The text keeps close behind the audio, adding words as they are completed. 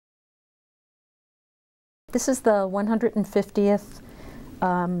This is the 150th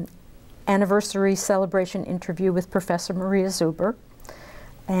anniversary celebration interview with Professor Maria Zuber.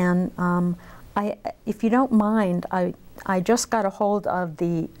 And if you don't mind, I just got a hold of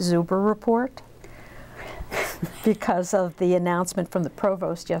the Zuber report because of the announcement from the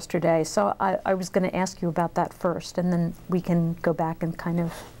provost yesterday. So I was going to ask you about that first, and then we can go back and kind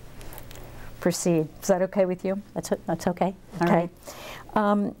of proceed. Is that okay with you? That's okay. Okay.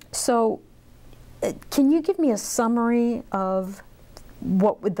 All right. So can you give me a summary of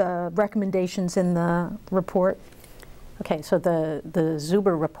what were the recommendations in the report? Okay, so the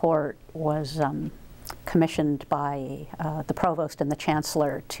Zuber report was commissioned by the provost and the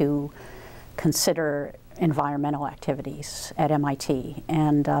chancellor to consider environmental activities at MIT.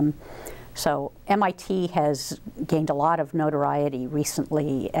 And so MIT has gained a lot of notoriety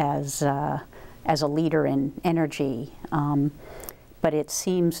recently as a leader in energy, but it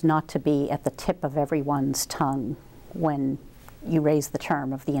seems not to be at the tip of everyone's tongue when you raise the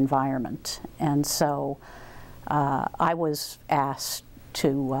term of the environment. And so I was asked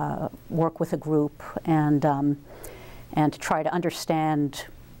to work with a group and to try to understand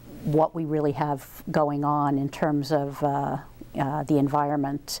what we really have going on in terms of the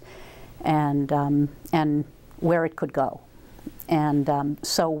environment and where it could go. And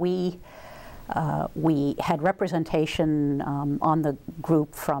so we had representation on the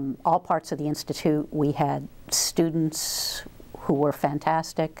group from all parts of the Institute. We had students who were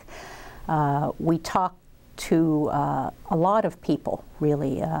fantastic. We talked to a lot of people,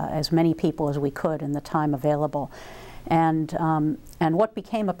 really, as many people as we could in the time available. And what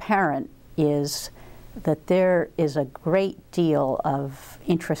became apparent is that there is a great deal of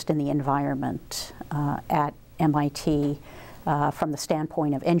interest in the environment at MIT from the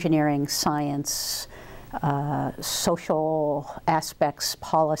standpoint of engineering, science, social aspects,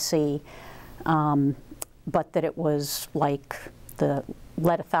 policy, but that it was like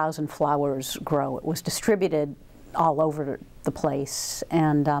let 1,000 flowers grow. It was distributed all over the place,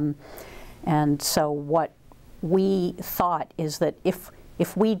 and so what we thought is that if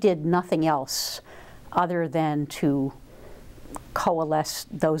we did nothing else other than to coalesce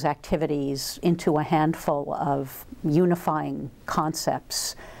those activities into a handful of unifying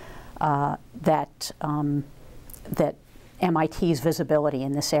concepts, that MIT's visibility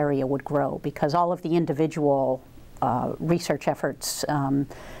in this area would grow, because all of the individual research efforts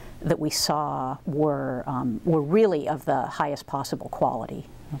that we saw were really of the highest possible quality.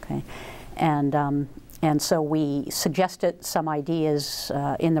 Okay, and so we suggested some ideas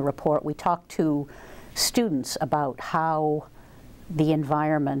in the report. We talked to students about how the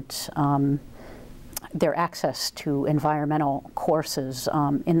environment, their access to environmental courses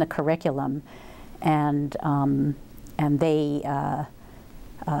in the curriculum, and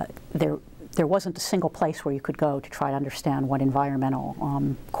there wasn't a single place where you could go to try to understand what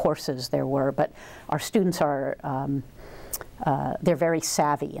environmental courses there were. But our students are they're very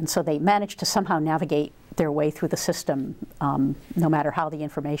savvy, and so they manage to somehow navigate their way through the system, no matter how the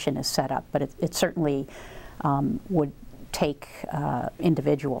information is set up. But it certainly would take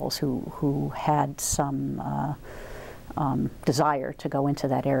individuals who had some desire to go into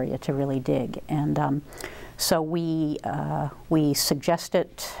that area to really dig. And so we suggested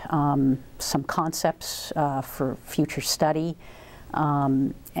some concepts for future study,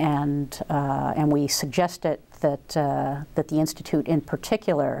 and we suggested that the Institute in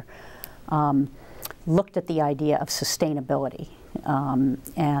particular looked at the idea of sustainability.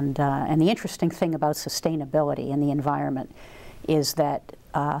 And the interesting thing about sustainability in the environment is that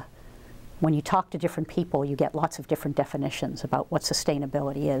when you talk to different people, you get lots of different definitions about what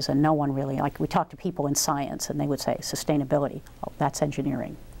sustainability is, and no one really, like we talk to people in science and they would say sustainability, oh, that's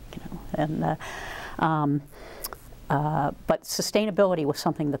engineering, you know. And but sustainability was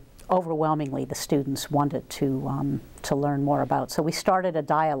something that overwhelmingly the students wanted to learn more about. So we started a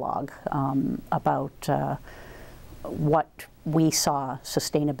dialogue about what we saw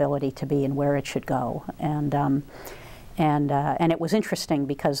sustainability to be and where it should go. And it was interesting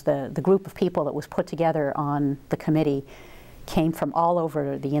because the group of people that was put together on the committee came from all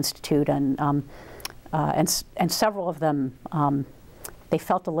over the Institute, and several of them they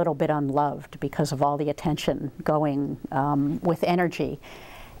felt a little bit unloved because of all the attention going with energy,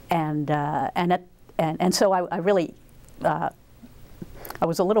 and so I really I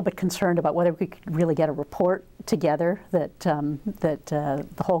was a little bit concerned about whether we could really get a report together that the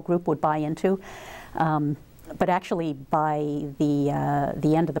whole group would buy into. But actually, by the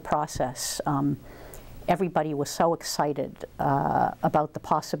end of the process, everybody was so excited about the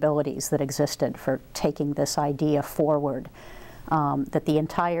possibilities that existed for taking this idea forward that the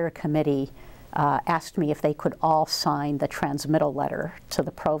entire committee asked me if they could all sign the transmittal letter to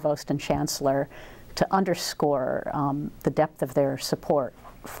the provost and chancellor to underscore the depth of their support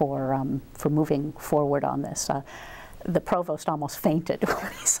for moving forward on this. The provost almost fainted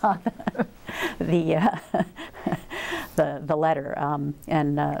when he saw the letter,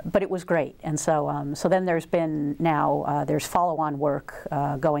 but it was great. And so then there's been now there's follow-on work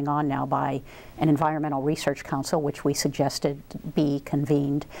going on now by an Environmental Research Council, which we suggested be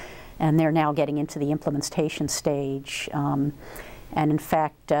convened, and they're now getting into the implementation stage. And in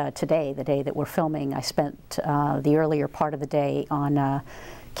fact, today, the day that we're filming, I spent the earlier part of the day on a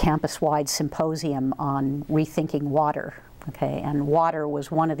campus-wide symposium on rethinking water. Okay, and water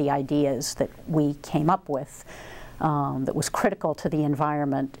was one of the ideas that we came up with that was critical to the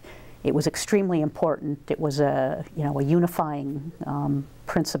environment. It was extremely important. It was a unifying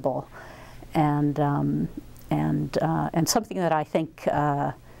principle, and something that I think.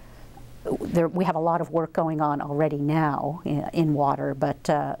 We have a lot of work going on already now in water, but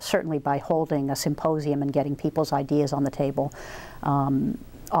certainly by holding a symposium and getting people's ideas on the table,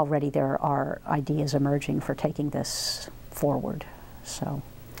 already there are ideas emerging for taking this forward. So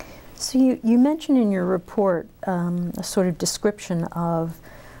you mentioned in your report a sort of description of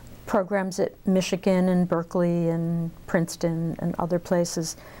programs at Michigan and Berkeley and Princeton and other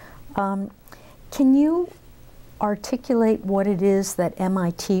places. Can you articulate what it is that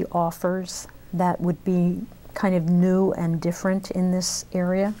MIT offers that would be kind of new and different in this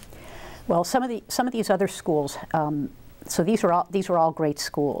area? Well, some of these other schools. So these are all great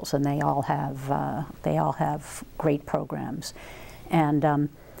schools, and they all have great programs, and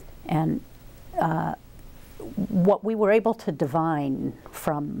what we were able to divine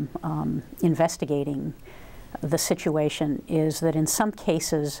from investigating the situation is that in some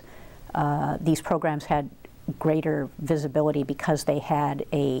cases these programs had greater visibility because they had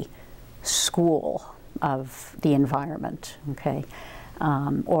a school of the environment, okay,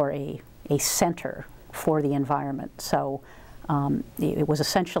 or a center for the environment. So it was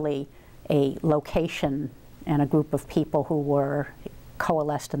essentially a location and a group of people who were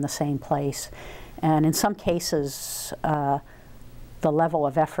coalesced in the same place. And in some cases, the level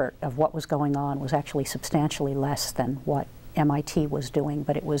of effort of what was going on was actually substantially less than what MIT was doing,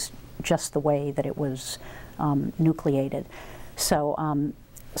 but it was just the way that it was nucleated. So,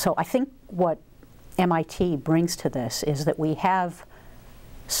 so I think what MIT brings to this is that we have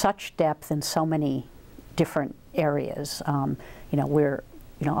such depth in so many different areas.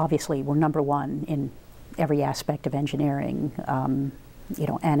 Obviously we're #1 in every aspect of engineering,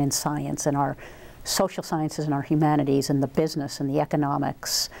 and in science, and our social sciences and our humanities and the business and the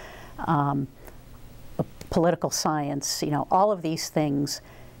economics, the political science, all of these things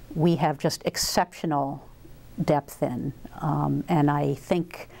we have just exceptional depth in. And I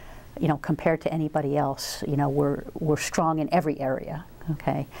think, compared to anybody else, we're strong in every area,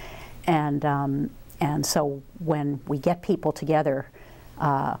 okay? And so when we get people together,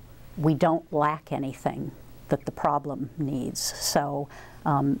 we don't lack anything that the problem needs. So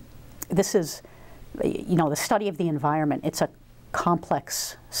this is, the study of the environment, it's a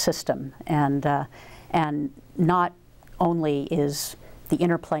complex system, and not only is the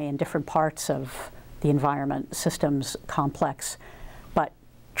interplay in different parts of the environment systems complex, but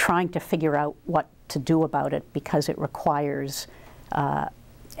trying to figure out what to do about it, because it requires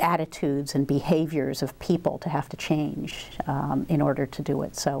attitudes and behaviors of people to have to change in order to do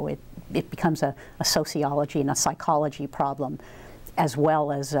it. So it becomes a sociology and a psychology problem, as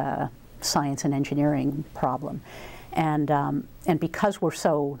well as a science and engineering problem. And because we're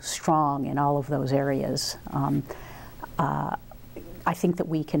so strong in all of those areas, I think that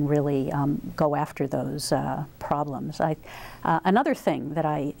we can really go after those problems. Another thing that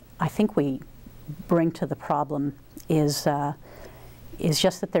I think we bring to the problem is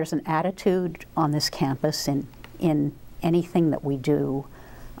just that there's an attitude on this campus in anything that we do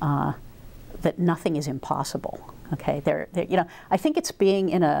that nothing is impossible. Okay, I think it's being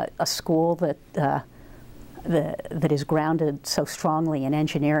in a school that is grounded so strongly in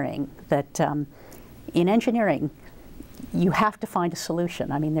engineering that in engineering you have to find a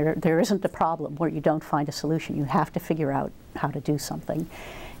solution. I mean, there isn't a problem where you don't find a solution. You have to figure out how to do something,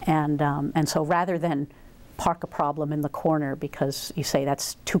 and so rather than park a problem in the corner because you say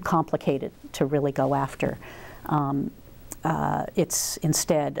that's too complicated to really go after, it's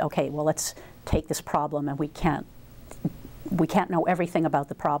instead, okay, well, let's take this problem, and we can't know everything about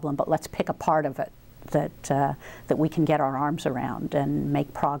the problem, but let's pick a part of it that we can get our arms around and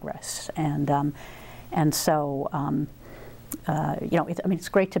make progress. And so, I mean, it's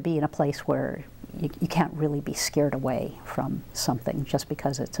great to be in a place where you can't really be scared away from something just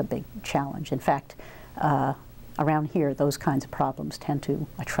because it's a big challenge. In fact, around here, those kinds of problems tend to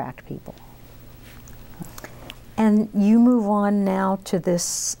attract people. And you move on now to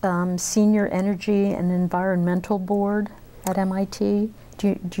this Senior Energy and Environmental Board at MIT.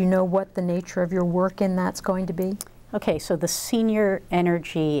 Do you know what the nature of your work in that's going to be? Okay, so the Senior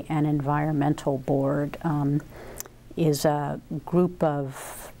Energy and Environmental Board is a group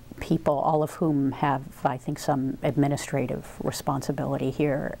of people, all of whom have, I think, some administrative responsibility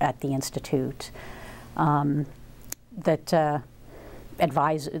here at the Institute, that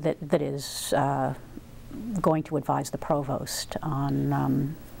is going to advise the provost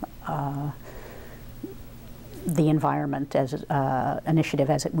on the environment as initiative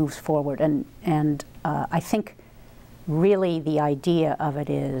as it moves forward, and I think really the idea of it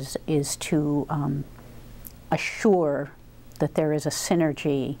is to assure that there is a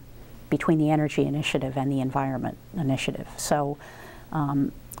synergy between the energy initiative and the environment initiative. So,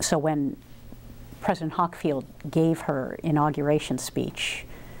 so when President Hockfield gave her inauguration speech,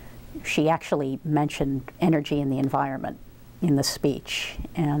 she actually mentioned energy and the environment in the speech,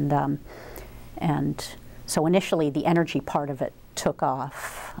 and so initially the energy part of it took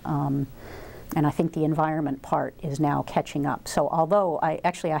off, and I think the environment part is now catching up. So although I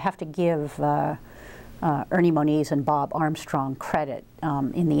have to give Ernie Moniz and Bob Armstrong credit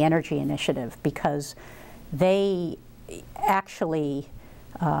in the energy initiative, because they actually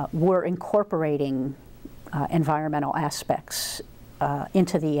were incorporating environmental aspects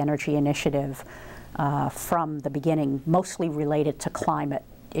into the energy initiative from the beginning, mostly related to climate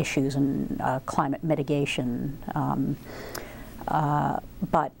issues and climate mitigation.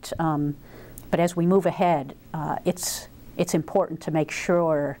 But as we move ahead, it's important to make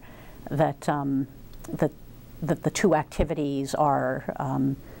sure that that the two activities are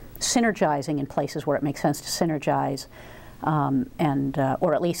synergizing in places where it makes sense to synergize, and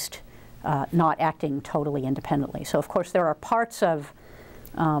or at least not acting totally independently. So of course there are parts of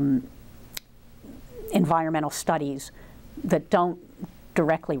environmental studies that don't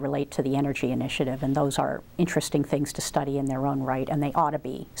directly relate to the energy initiative, and those are interesting things to study in their own right, and they ought to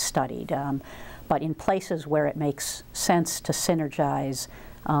be studied. But in places where it makes sense to synergize,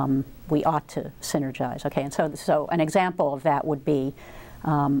 we ought to synergize. Okay, and so an example of that would be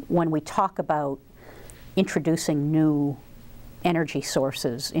when we talk about introducing new energy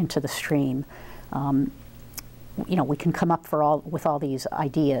sources into the stream. You know, we can come up with all these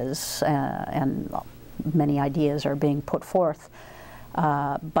ideas, and many ideas are being put forth.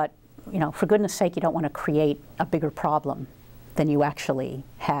 But you know, for goodness sake, you don't want to create a bigger problem than you actually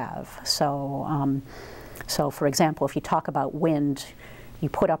have. So, so for example, if you talk about wind, you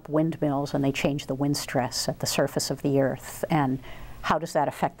put up windmills and they change the wind stress at the surface of the Earth, and how does that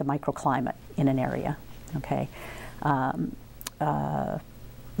affect the microclimate in an area? Okay,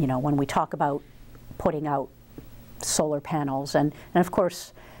 you know, when we talk about putting out solar panels, and of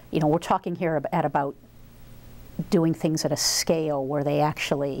course, you know, we're talking here about doing things at a scale where they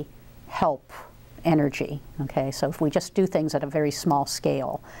actually help energy. Okay, so if we just do things at a very small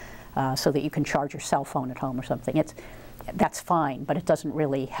scale, so that you can charge your cell phone at home or something, that's fine, but it doesn't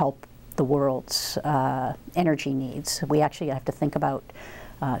really help the world's energy needs. We actually have to think about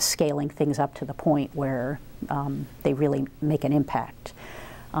scaling things up to the point where they really make an impact.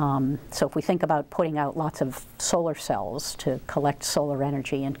 So if we think about putting out lots of solar cells to collect solar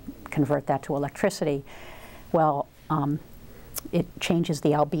energy and convert that to electricity, well, it changes the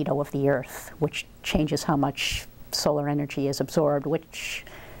albedo of the Earth, which changes how much solar energy is absorbed, which,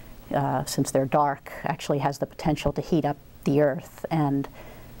 since they're dark, actually has the potential to heat up the Earth, and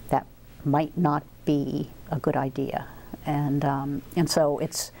that might not be a good idea. And so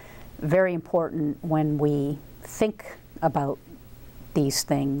it's very important when we think about these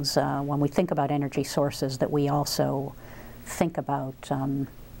things, when we think about energy sources, that we also think about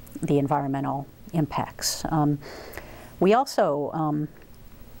the environmental impacts. We also,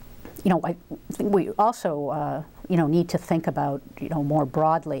 you know, I think we also, you know, need to think about, you know, more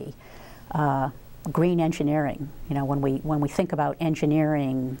broadly, green engineering. You know, when we think about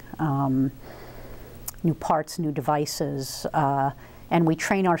engineering new parts, new devices, and we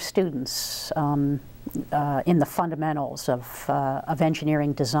train our students in the fundamentals of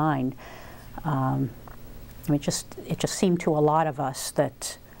engineering design. I mean, it just seemed to a lot of us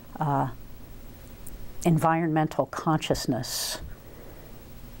that environmental consciousness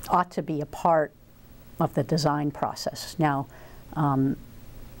ought to be a part of the design process. Now, you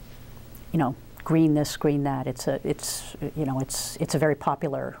know, green this, green that. It's a very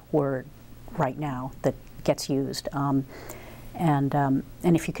popular word right now that gets used, and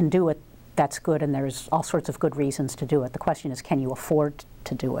if you can do it that's good, and there's all sorts of good reasons to do it. The question is, can you afford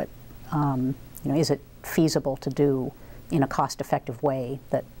to do it? You know, is it feasible to do in a cost-effective way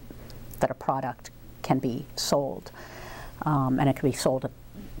that a product can be sold, and it can be sold,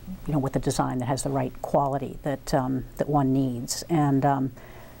 you know, with a design that has the right quality that that one needs, and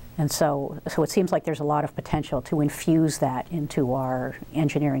so it seems like there's a lot of potential to infuse that into our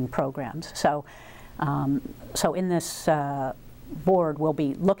engineering programs. So so in this board, we'll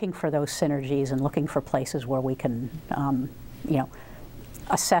be looking for those synergies and looking for places where we can, you know,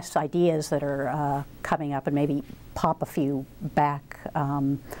 assess ideas that are coming up and maybe pop a few back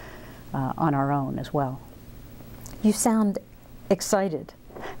on our own as well. You sound excited.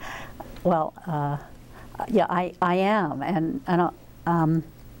 Well, yeah, I am, and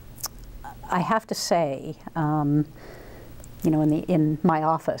I have to say, you know, in my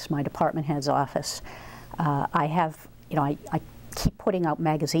office, my department head's office, I have, you know, I keep putting out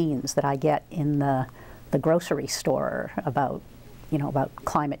magazines that I get in the grocery store about, you know, about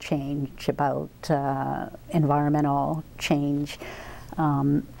climate change, about environmental change,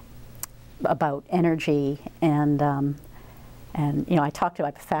 about energy, and you know, I talk to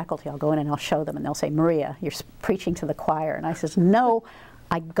my faculty. I'll go in and I'll show them, and they'll say, "Maria, you're preaching to the choir." And I says, "No,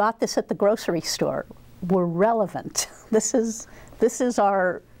 I got this at the grocery store. We're relevant. This is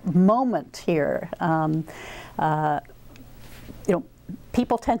our moment here." You know,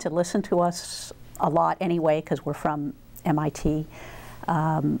 people tend to listen to us a lot anyway because we're from MIT,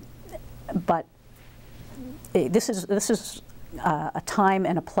 but this is a time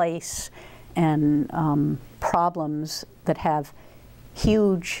and a place and problems that have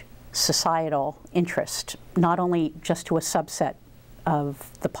huge societal interest, not only just to a subset of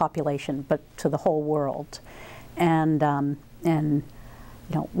the population, but to the whole world. And you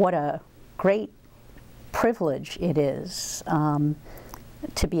know, what a great privilege it is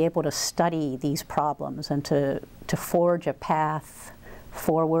to be able to study these problems and to forge a path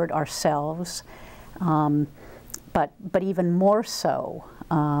forward ourselves, but even more so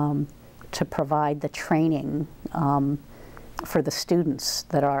to provide the training for the students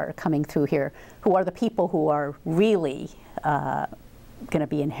that are coming through here, who are the people who are really going to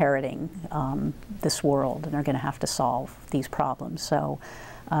be inheriting this world and are going to have to solve these problems. So,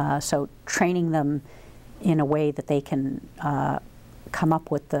 so training them in a way that they can come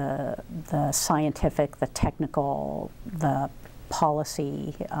up with the scientific, the technical, the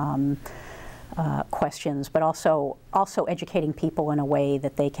policy questions, but also educating people in a way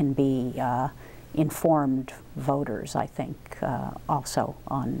that they can be informed voters, I think, also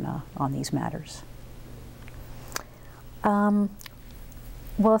on these matters.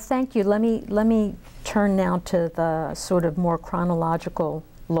 Well, thank you. Let me turn now to the sort of more chronological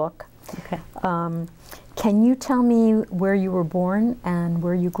look. Okay. Can you tell me where you were born and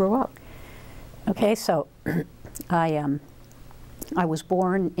where you grew up? Okay, so I was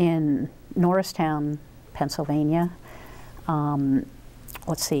born in Norristown, Pennsylvania.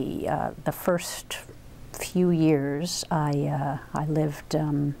 Let's see, the first few years I lived,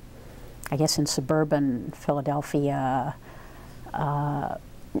 I guess, in suburban Philadelphia,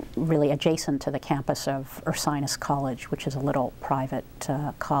 really adjacent to the campus of Ursinus College, which is a little private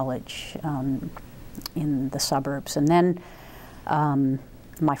college in the suburbs. And then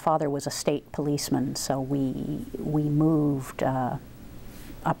my father was a state policeman, so we moved up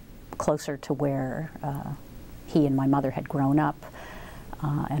closer to where he and my mother had grown up,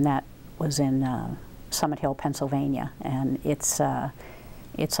 and that was in Summit Hill, Pennsylvania. And it's a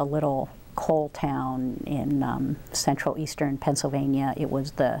little coal town in central eastern Pennsylvania. It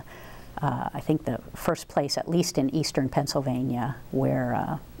was I think the first place, at least in eastern Pennsylvania,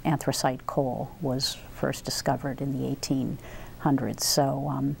 where anthracite coal was first discovered in the 1800s.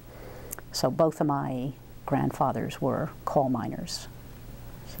 So, so both of my grandfathers were coal miners.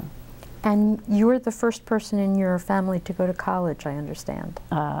 So. And you were the first person in your family to go to college, I understand.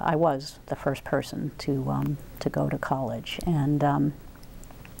 I was the first person to go to college, and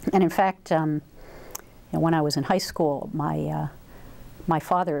in fact, you know, when I was in high school, my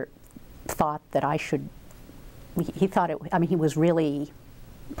father thought that I should. He thought it. I mean, he was really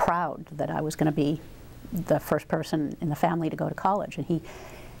proud that I was going to be the first person in the family to go to college, and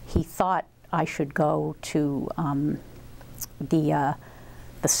he thought I should go to the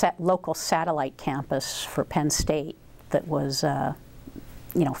local satellite campus for Penn State that was,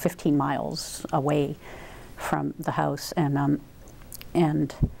 you know, 15 miles away from the house, and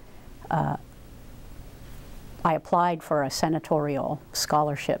I applied for a senatorial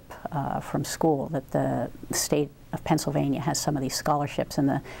scholarship from school. That the state of Pennsylvania has some of these scholarships, and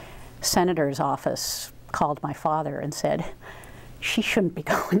the senator's office called my father and said, "She shouldn't be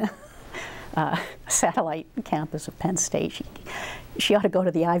going satellite campus of Penn State. She ought to go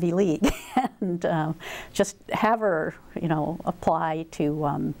to the Ivy League and just have her, apply to,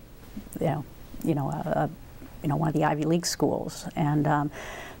 one of the Ivy League schools. And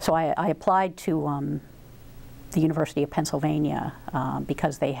so I applied to the University of Pennsylvania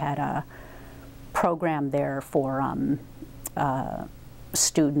because they had a program there for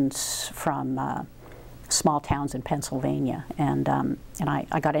students from small towns in Pennsylvania, and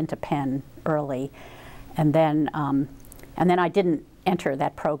I got into Penn early, and then I didn't enter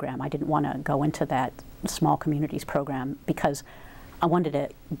that program. I didn't want to go into that small communities program because I wanted to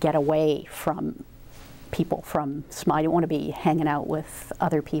get away from people from small. I didn't want to be hanging out with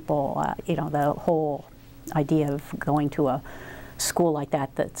other people. The whole idea of going to a school like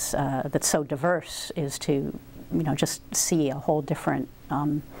that that's so diverse is to just see a whole different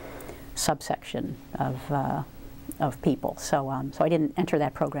subsection of people. So I didn't enter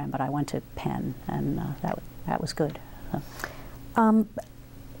that program, but I went to Penn, and that was good.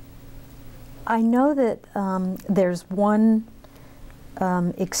 I know that there's one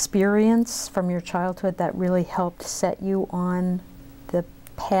experience from your childhood that really helped set you on the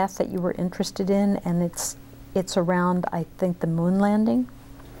path that you were interested in, and it's around, I think, the moon landing.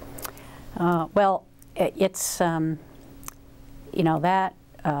 Well, it's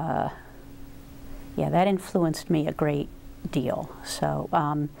that influenced me a great deal. So,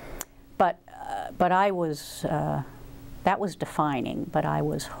 but I was that was defining. But I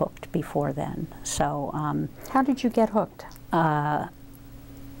was hooked before then. So, how did you get hooked? I'm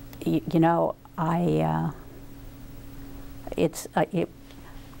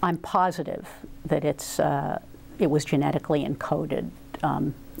positive that it was genetically encoded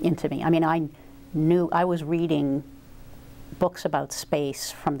into me. I mean, I knew I was reading books about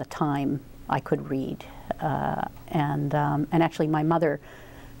space from the time I could read, and actually my mother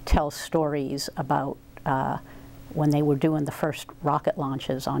tells stories about when they were doing the first rocket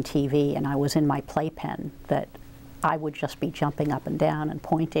launches on TV, and I was in my playpen, that I would just be jumping up and down and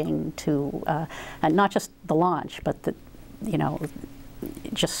pointing to, and not just the launch, but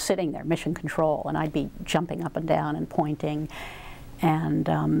just sitting there, mission control, and I'd be jumping up and down and pointing, and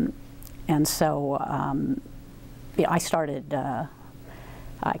so I started.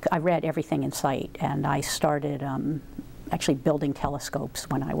 I read everything in sight, and I started actually building telescopes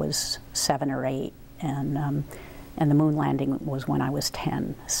when I was 7 or 8, and the moon landing was when I was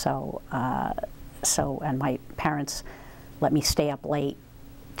 10. So and my parents let me stay up late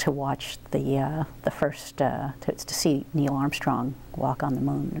to watch the first to see Neil Armstrong walk on the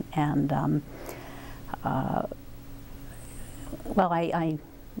moon, and well, I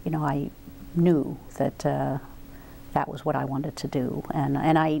knew that that was what I wanted to do, and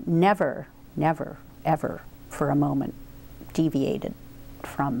I never, ever for a moment deviated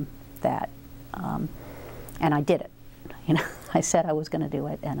from that, and I did it. I said I was going to do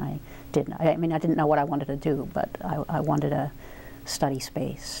it, and I didn't. I mean, I didn't know what I wanted to do, but I wanted to study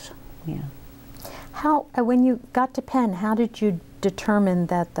space. Yeah. How, when you got to Penn, how did you determine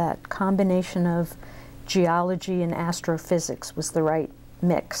that that combination of geology and astrophysics was the right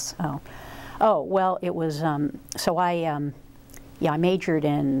mix? Oh, well, it was, so I majored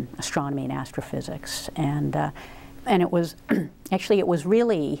in astronomy and astrophysics, and it was, actually it was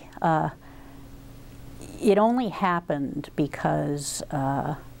really, it only happened because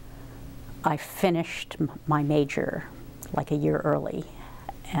I finished my major like a year early,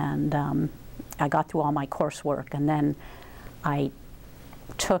 and I got through all my coursework, and then I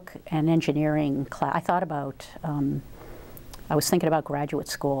took an engineering class. I thought about, I was thinking about graduate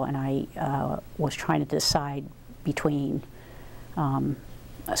school, and I was trying to decide between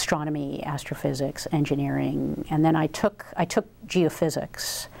astronomy, astrophysics, engineering, and then I took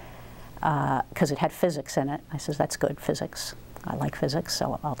geophysics because it had physics in it. I said, that's good, physics. I like physics,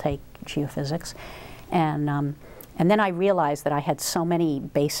 so I'll take geophysics. And then I realized that I had so many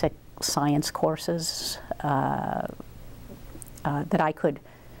basic science courses that I could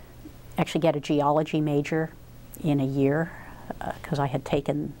actually get a geology major in a year because I had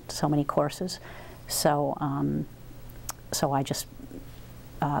taken so many courses. So, so I just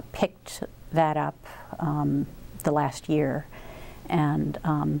picked that up the last year, and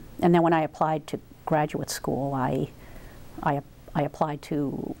then when I applied to graduate school, I applied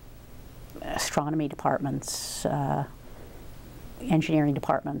to astronomy departments, engineering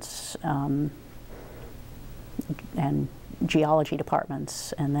departments, and geology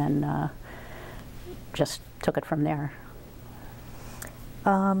departments, and then just took it from there.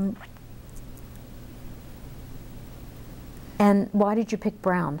 And why did you pick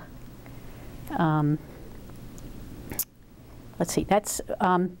Brown? Let's see. That's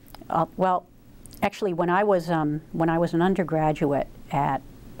Well, actually, when I was an undergraduate at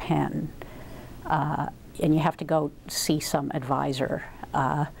Penn, and you have to go see some advisor,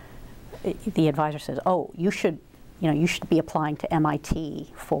 the advisor says, "Oh, you should be applying to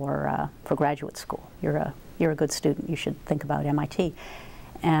MIT for graduate school. You're a good student. You should think about MIT."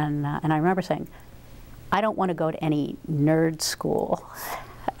 And I remember saying, "I don't want to go to any nerd school.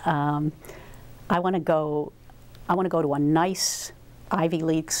 I want to go to a nice Ivy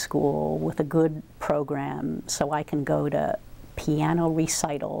League school with a good program, so I can go to piano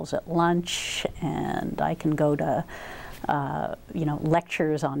recitals at lunch, and I can go to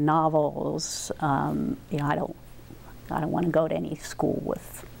lectures on novels. I don't want to go to any school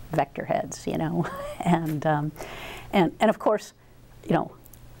with vector heads, and of course,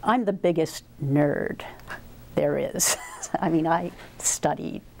 I'm the biggest nerd there is. I mean, I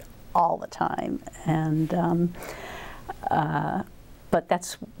studied all the time, and but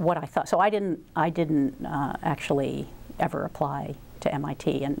that's what I thought. So I didn't actually ever apply to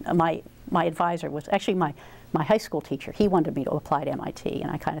MIT, and my advisor was actually my high school teacher. He wanted me to apply to MIT,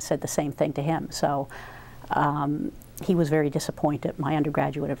 and I kind of said the same thing to him. So he was very disappointed. My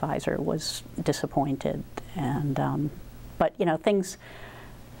undergraduate advisor was disappointed, and but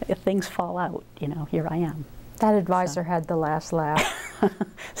if things fall out, here I am. That advisor had the last laugh.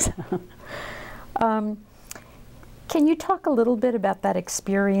 So. Can you talk a little bit about that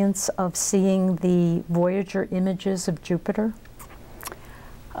experience of seeing the Voyager images of Jupiter?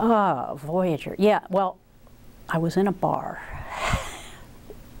 Voyager. Yeah, well, I was in a bar,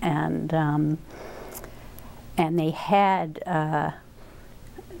 and they had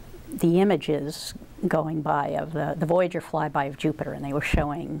the images going by of the Voyager flyby of Jupiter, and they were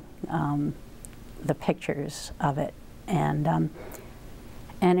showing the pictures of it, and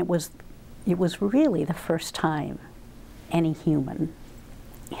it was really the first time any human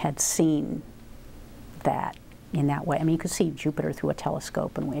had seen that in that way. I mean, you could see Jupiter through a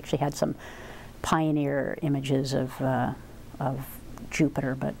telescope, and we actually had some pioneer images of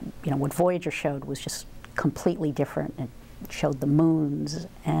Jupiter, but what Voyager showed was just completely different. It showed the moons,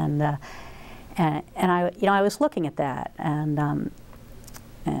 and I was looking at that, and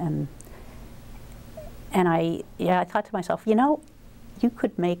I thought to myself, you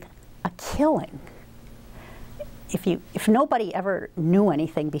could make a killing if nobody ever knew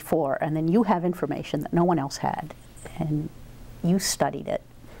anything before, and then you have information that no one else had, and you studied it,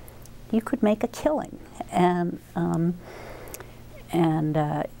 you could make a killing. And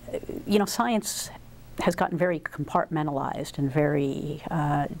science has gotten very compartmentalized and very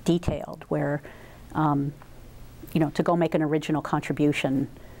detailed, where to go make an original contribution,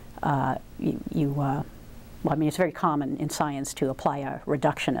 well, I mean, it's very common in science to apply a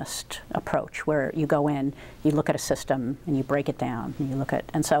reductionist approach, where you go in, you look at a system, and you break it down,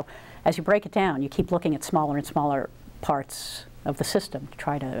 and so as you break it down, you keep looking at smaller and smaller parts of the system to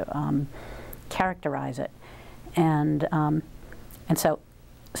try to characterize it, and so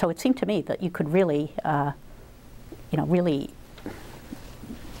it seemed to me that you could really, really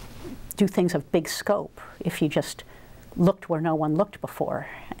do things of big scope if you just looked where no one looked before,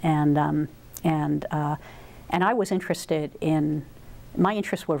 and I was interested in, my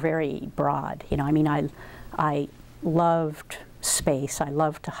interests were very broad. I mean, I loved space. I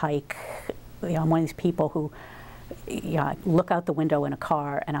loved to hike. I'm one of these people who, I look out the window in a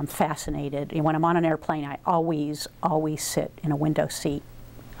car and I'm fascinated. When I'm on an airplane, I always sit in a window seat.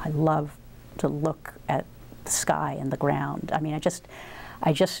 I love to look at the sky and the ground. I mean, I just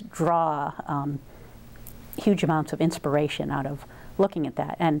draw huge amounts of inspiration out of looking at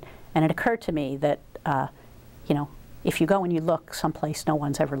that. And it occurred to me that if you go and you look someplace no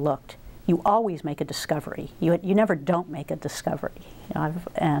one's ever looked, you always make a discovery. You never don't make a discovery.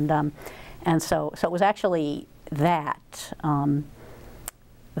 And so it was actually that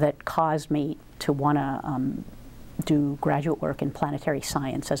that caused me to want to do graduate work in planetary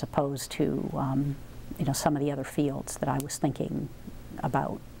science, as opposed to some of the other fields that I was thinking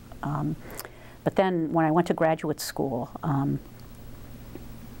about. But then when I went to graduate school,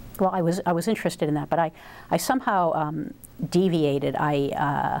 well, I was interested in that, but I somehow deviated.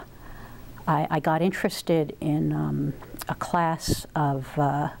 I got interested in a class of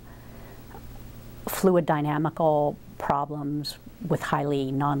fluid dynamical problems with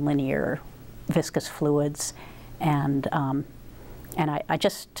highly nonlinear viscous fluids, and I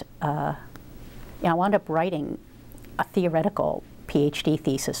just I wound up writing a theoretical PhD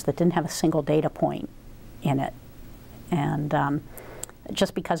thesis that didn't have a single data point in it, and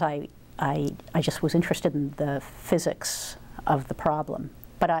just because I just was interested in the physics of the problem.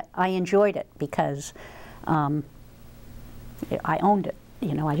 But I enjoyed it because I owned it.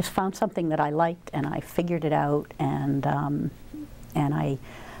 you know, I just found something that I liked, and I figured it out, and I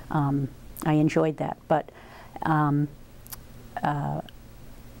enjoyed that. But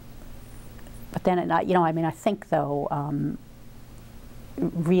then, you know, I mean, I think though,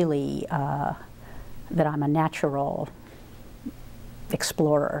 really, that I'm a natural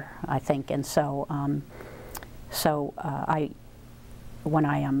explorer, I think, and so when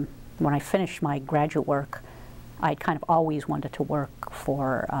I finished my graduate work, I'd kind of always wanted to work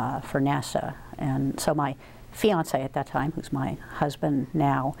for NASA, and so my fiance at that time, who's my husband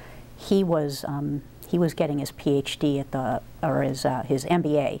now, he was getting his PhD at his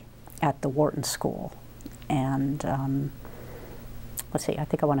MBA at the Wharton School, and let's see, I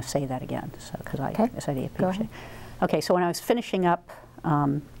think I want to say that again, because I said he had PhD. Go ahead. Okay, so when I was finishing up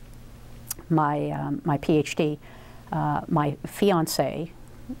my PhD, my fiance,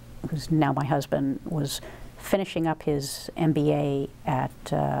 who's now my husband, was finishing up his MBA at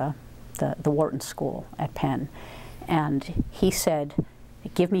the Wharton School at Penn, and he said,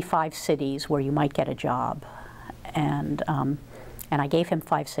 "Give me 5 cities where you might get a job," and I gave him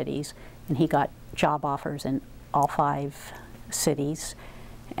 5 cities, and he got job offers in all 5 cities,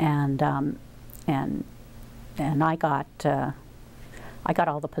 and I got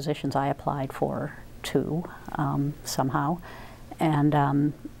all the positions I applied for too, somehow,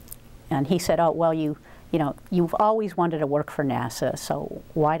 and he said, "Oh, well, you know, you've always wanted to work for NASA, so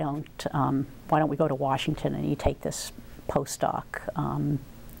why don't we go to Washington and you take this postdoc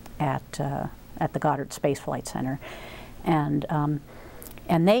at the Goddard Space Flight Center," and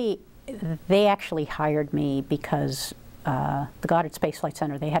they actually hired me because the Goddard Space Flight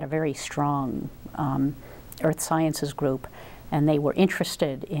Center, they had a very strong Earth Sciences group, and they were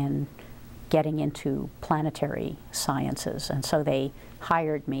interested in getting into planetary sciences, and so they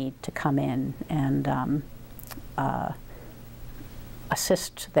hired me to come in and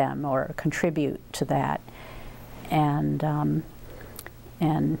assist them or contribute to that, and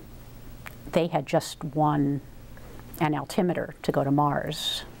they had just won an altimeter to go to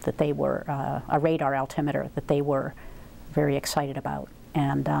Mars that they were a radar altimeter that they were very excited about,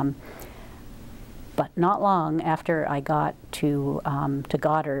 and but not long after I got to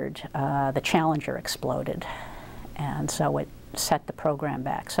Goddard, the Challenger exploded, and so it set the program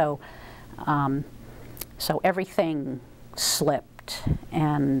back. So so everything slipped,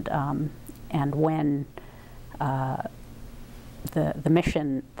 and when the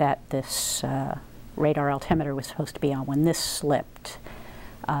mission that this radar altimeter was supposed to be on, when this slipped,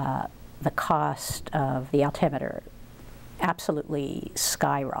 the cost of the altimeter absolutely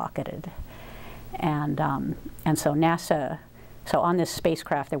skyrocketed, and so NASA, so on this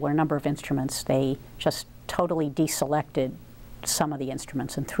spacecraft there were a number of instruments. They just totally deselected some of the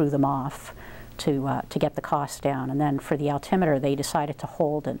instruments and threw them off to get the cost down. And then for the altimeter, they decided to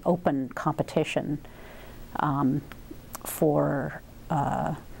hold an open competition for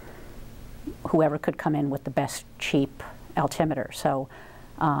whoever could come in with the best cheap altimeter. So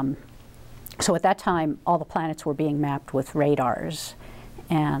so at that time, all the planets were being mapped with radars,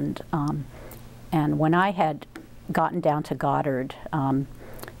 and when I had gotten down to Goddard,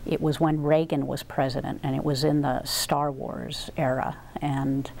 it was when Reagan was president, and it was in the Star Wars era,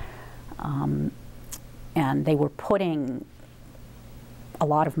 and they were putting a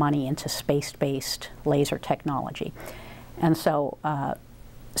lot of money into space-based laser technology, and so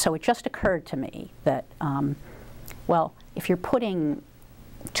so it just occurred to me that well, if you're putting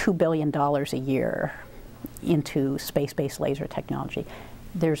 $2 billion a year into space-based laser technology,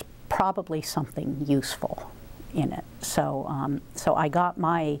 there's probably something useful in it. So so I got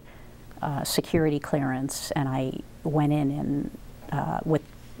my security clearance, and I went in and with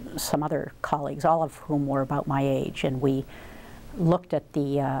some other colleagues, all of whom were about my age, and we looked at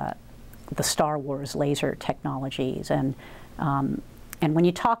the Star Wars laser technologies, and when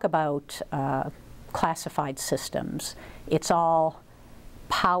you talk about classified systems, it's all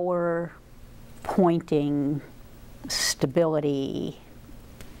power, pointing, stability,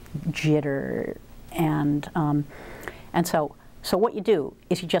 jitter, and so what you do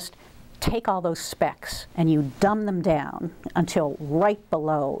is you just take all those specs and you dumb them down until right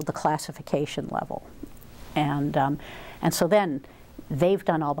below the classification level, and so then they've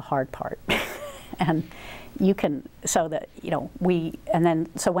done all the hard part, and you can, so that, you know,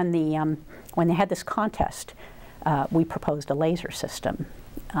 so when they had this contest, we proposed a laser system,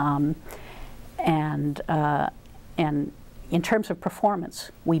 and in terms of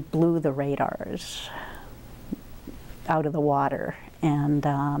performance, we blew the radars out of the water, and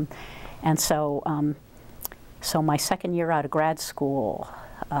so so my second year out of grad school,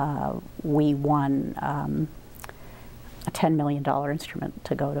 we won a $10 million instrument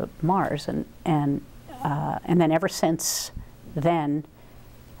to go to Mars, and then ever since then,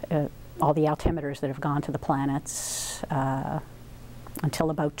 all the altimeters that have gone to the planets until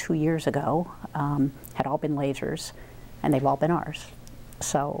about 2 years ago had all been lasers, and they've all been ours.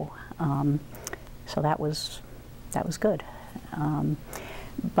 So, so that was good. And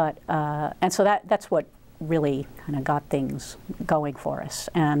so that's what really kind of got things going for us.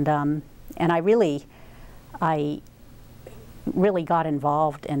 And I really got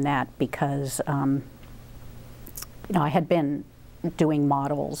involved in that because you know, I had been doing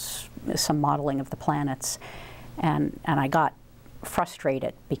models, some modeling of the planets, and I got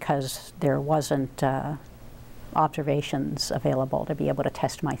frustrated because there wasn't observations available to be able to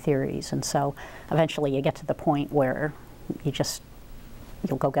test my theories. And so eventually you get to the point where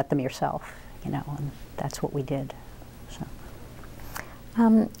you'll go get them yourself, you know, and that's what we did. So.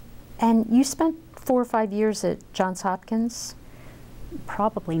 And you spent 4 or 5 years at Johns Hopkins?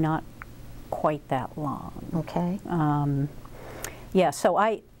 Probably not quite that long. Okay. Yeah, so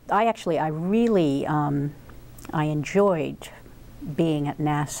I really I enjoyed being at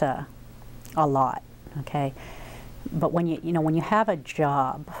NASA a lot. Okay, but when you have a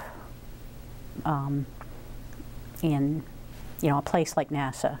job in a place like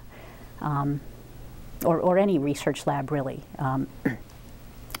NASA, or any research lab really,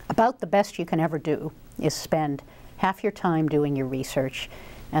 about the best you can ever do is spend half your time doing your research,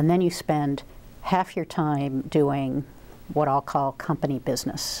 and then you spend half your time doing what I'll call company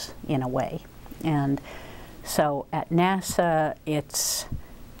business in a way. And so at NASA, it's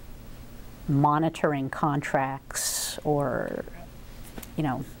monitoring contracts or, you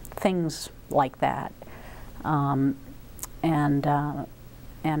know, things like that. And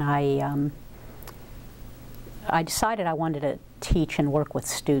I decided I wanted to teach and work with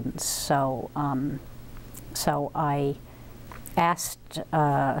students. So so I asked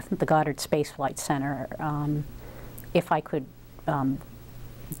the Goddard Space Flight Center if I could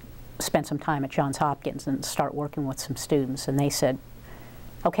spend some time at Johns Hopkins and start working with some students, and they said,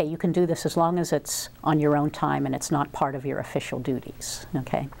 okay, you can do this as long as it's on your own time and it's not part of your official duties,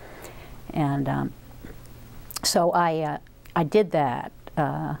 okay? And so I did that.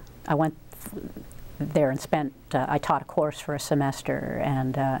 I went there and spent, I taught a course for a semester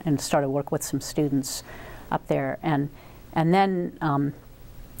and started work with some students up there. And then,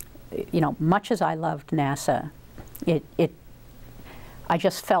 you know, much as I loved NASA, I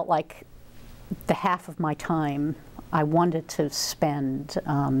just felt like the half of my time I wanted to spend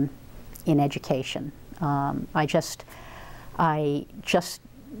in education. I just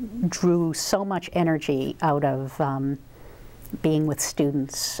drew so much energy out of being with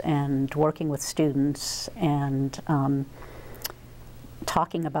students and working with students and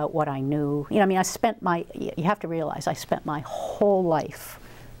talking about what I knew. You know, I mean, you have to realize, I spent my whole life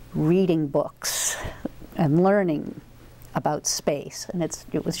reading books and learning about space, and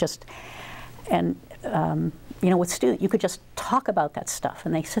it was just, and you know, with students, you could just talk about that stuff,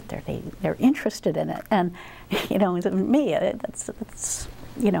 and they sit there, they're interested in it, and you know, me, that's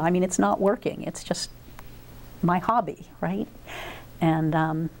you know, I mean, it's not working, it's just my hobby, right?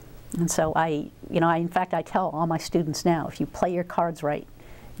 And so in fact, I tell all my students now, if you play your cards right,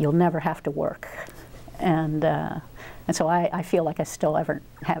 you'll never have to work, and so I feel like I still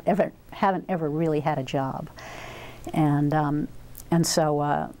haven't ever really had a job. And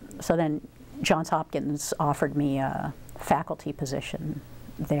so then Johns Hopkins offered me a faculty position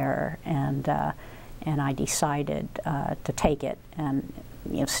there, and I decided to take it, and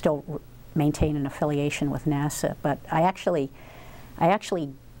you know, still maintain an affiliation with NASA. But I actually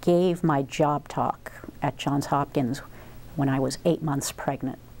gave my job talk at Johns Hopkins when I was 8 months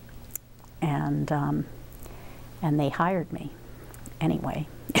pregnant, and they hired me anyway.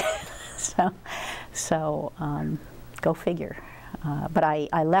 So go figure. But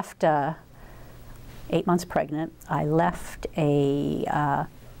I left 8 months pregnant. I left a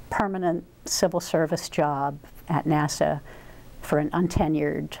permanent civil service job at NASA for an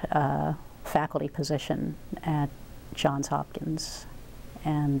untenured faculty position at Johns Hopkins.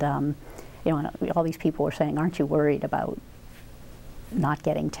 And you know, and all these people were saying, aren't you worried about not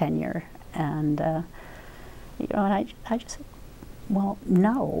getting tenure? And you know, and I just said, well,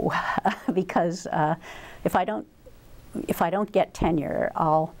 no, because if I don't get tenure,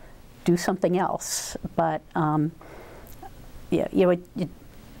 I'll do something else. But yeah, you know,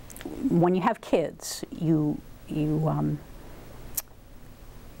 when you have kids, you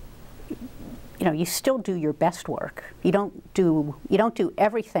know, you still do your best work. You don't do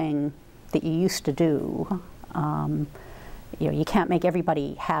everything that you used to do. you can't make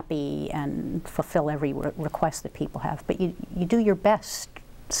everybody happy and fulfill every request that people have, but you do your best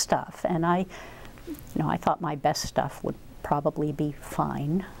stuff. And I thought my best stuff would probably be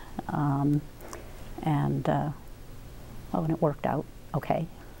fine, and it worked out okay.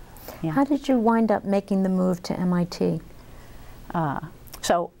 Yeah. How did you wind up making the move to MIT?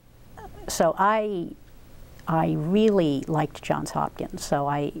 So I really liked Johns Hopkins. So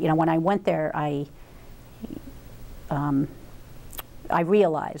when I went there, I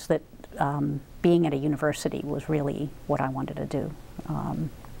realized that being at a university was really what I wanted to do,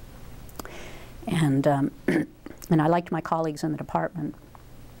 and I liked my colleagues in the department,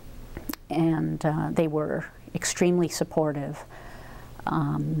 and they were extremely supportive,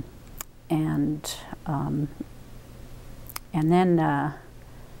 and then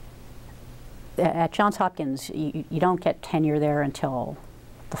at Johns Hopkins, you don't get tenure there until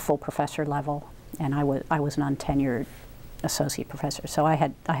the full professor level, and I was an untenured associate professor, so I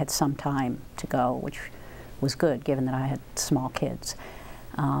had some time to go, which was good given that I had small kids.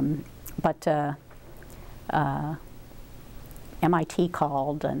 But MIT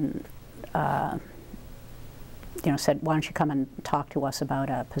called and said, "Why don't you come and talk to us about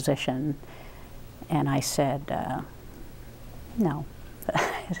a position?" And I said, "No."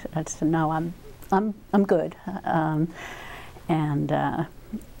 I said, "No, I'm good." And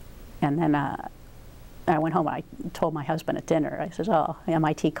then I went home. I told my husband at dinner. I said, "Oh,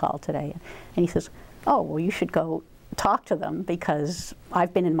 MIT called today," and he says, "Oh, well, you should go talk to them because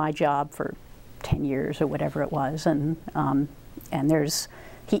I've been in my job for 10 years or whatever it was, and there's."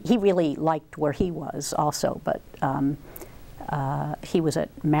 He really liked where he was also, but he was at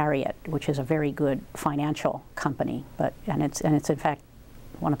Marriott, which is a very good financial company, and it's in fact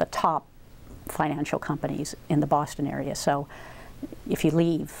one of the top financial companies in the Boston area. So if you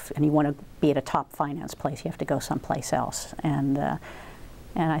leave and you want to be at a top finance place, you have to go someplace else. And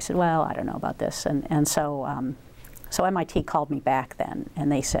I said, "Well, I don't know about this," and so MIT called me back then,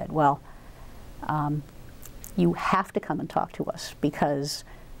 and they said, "Well, you have to come and talk to us because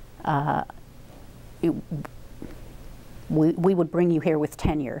we would bring you here with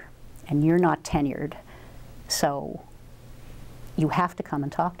tenure, and you're not tenured, so you have to come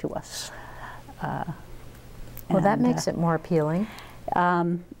and talk to us." Well, that makes it more appealing.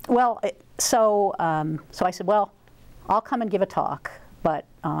 So I said, "Well, I'll come and give a talk, but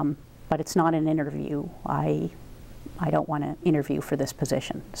it's not an interview. I don't want to interview for this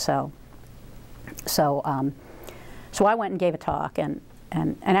position." So I went and gave a talk, and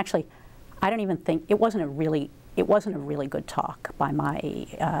actually, I don't even think it wasn't a really good talk by my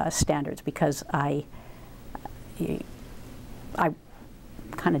standards, because I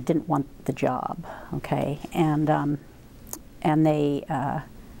kind of didn't want the job, okay, and they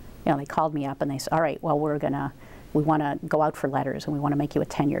they called me up and they said, "All right, well, we want to go out for letters and we want to make you a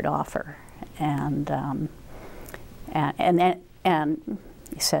tenured offer," and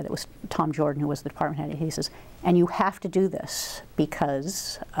he said, it was Tom Jordan who was the department head. He says, "And you have to do this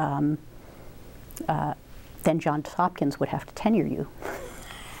because then Johns Hopkins would have to tenure you.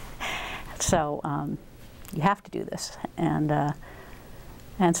 So you have to do this." And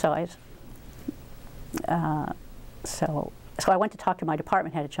so I went to talk to my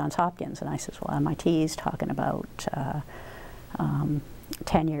department head at Johns Hopkins, and I said, "Well, MIT's talking about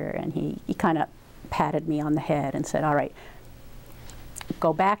tenure," and he kind of patted me on the head and said, "All right,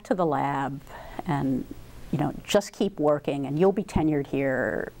 go back to the lab and just keep working, and you'll be tenured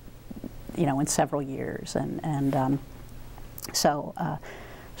here, in several years." So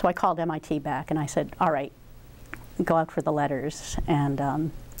I called MIT back and I said, "All right, go out for the letters," and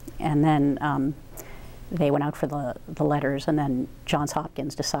then they went out for the letters, and then Johns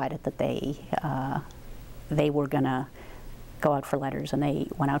Hopkins decided that they were going to go out for letters, and they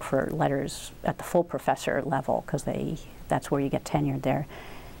went out for letters at the full professor level because that's where you get tenured there,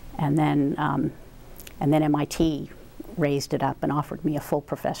 and then MIT raised it up and offered me a full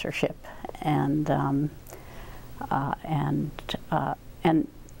professorship, and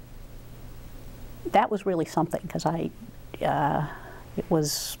that was really something, because it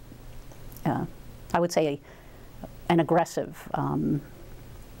was I would say an aggressive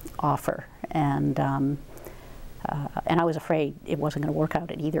offer, and I was afraid it wasn't going to work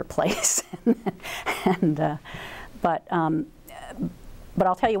out at either place. But I'll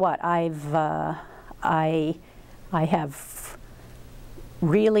tell you what, I have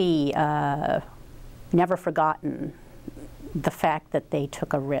really never forgotten the fact that they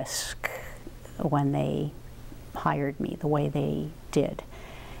took a risk when they hired me the way they did,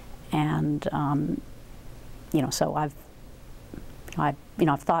 and so I've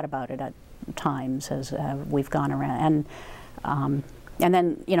thought about it at times as we've gone around, And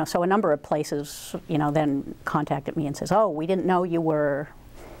then, you know, so a number of places, you know, then contacted me and says, "Oh, we didn't know you were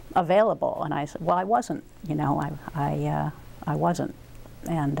available." And I said, "Well, I wasn't, you know, I wasn't."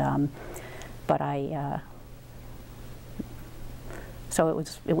 And but so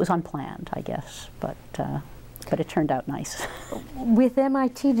it was unplanned, I guess, but it turned out nice. With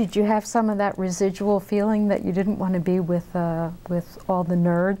MIT, did you have some of that residual feeling that you didn't want to be with all the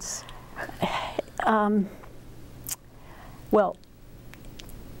nerds? Well,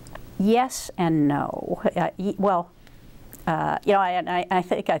 yes and no. Well, you know, I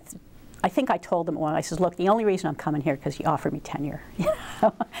think I told them when I says, "Look, the only reason I'm coming here because you offered me tenure," you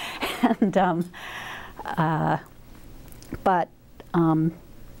know, and but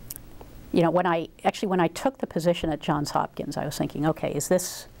you know, when I took the position at Johns Hopkins, I was thinking, okay, is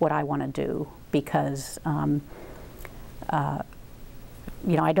this what I want to do? Because you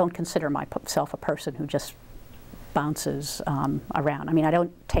know, I don't consider myself a person who just bounces around. I mean, I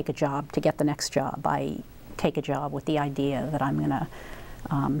don't take a job to get the next job. I take a job with the idea that I'm going to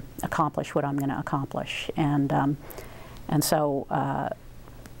accomplish what I'm going to accomplish, and so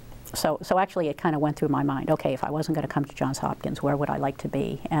actually it kind of went through my mind. Okay, if I wasn't going to come to Johns Hopkins, where would I like to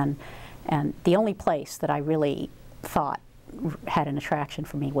be? And the only place that I really thought had an attraction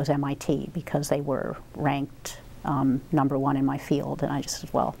for me was MIT, because they were ranked #1 in my field, and I just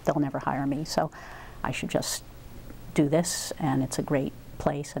said, well, they'll never hire me, so I should just do this, and it's a great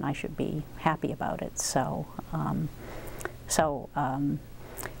place, and I should be happy about it. So,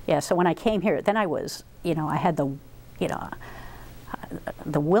 yeah. So when I came here, then I was, you know, I had the, you know,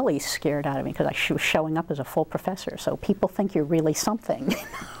 the willies scared out of me because I was showing up as a full professor. So people think you're really something, you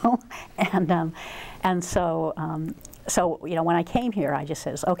know, and so you know, when I came here, I just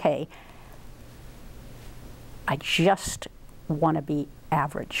says, okay, I just want to be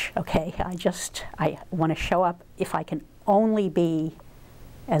average, okay? I want to show up. If I can only be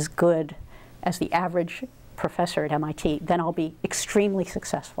as good as the average professor at MIT, then I'll be extremely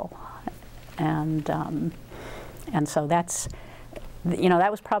successful. And so that's, you know,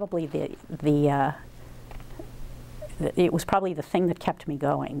 that was probably it was probably the thing that kept me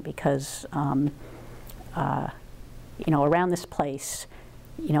going, because you know, around this place,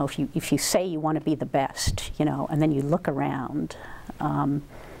 you know, if you say you want to be the best, you know, and then you look around,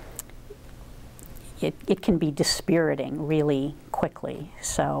 it can be dispiriting really quickly.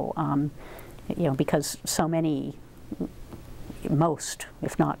 So, you know, because so many, most,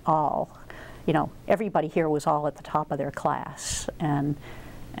 if not all, you know, everybody here was all at the top of their class, and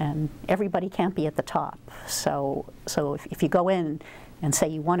everybody can't be at the top. So if you go in and say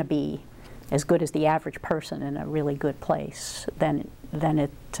you want to be as good as the average person in a really good place, then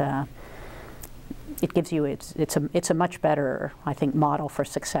it gives you, it's a much better, I think, model for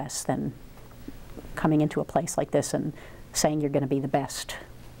success than coming into a place like this and saying you're going to be the best,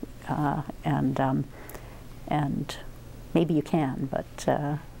 and maybe you can,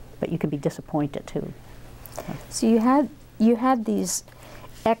 but you can be disappointed too. So you had these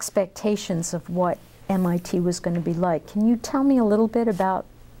expectations of what MIT was going to be like. Can you tell me a little bit about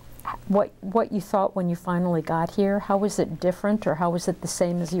what you thought when you finally got here? How was it different, or how was it the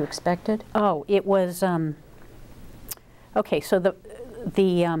same as you expected? Oh, it was okay. So the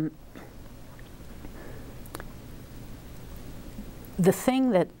thing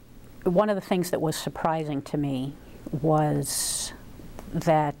that, one of the things that was surprising to me was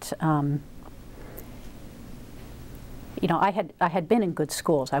that you know, I had been in good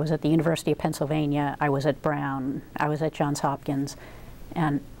schools. I was at the University of Pennsylvania, I was at Brown, I was at Johns Hopkins,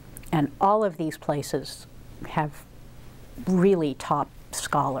 and all of these places have really top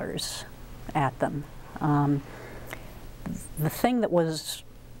scholars at them. The thing that was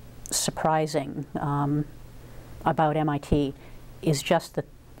surprising about MIT is just that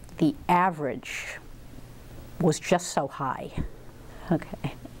the average was just so high.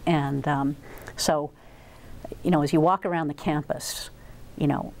 Okay, and so, you know, as you walk around the campus, you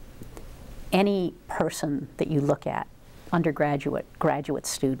know, any person that you look at, undergraduate, graduate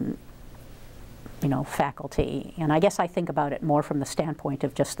student, you know, faculty, and I guess I think about it more from the standpoint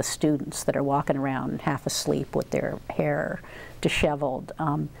of just the students that are walking around half asleep with their hair disheveled.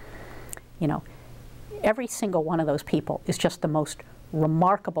 You know, every single one of those people is just the most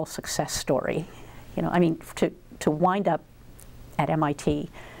remarkable success story. You know, I mean, to wind up at MIT,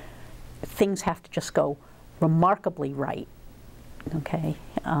 things have to just go remarkably right, okay?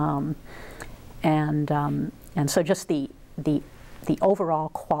 And so just the overall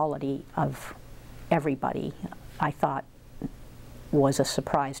quality of everybody, I thought, was a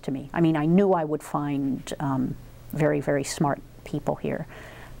surprise to me. I mean, I knew I would find very, very smart people here,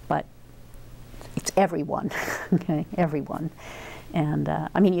 but it's everyone, okay, everyone. And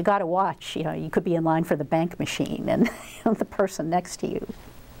I mean, you got to watch. You know, you could be in line for the bank machine, and the person next to you,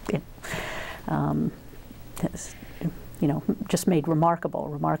 has, you know, just made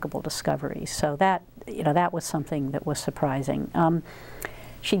remarkable discoveries. So that, you know, that was something that was surprising.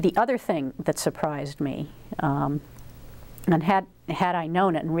 The other thing that surprised me, and had I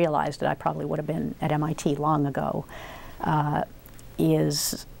known it and realized it, I probably would have been at MIT long ago,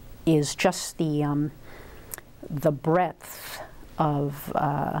 is just the breadth of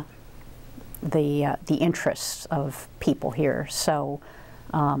the interests of people here. So,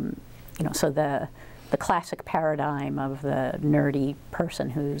 you know, so the classic paradigm of the nerdy person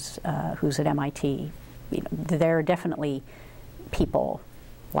who's at MIT, you know, there are definitely people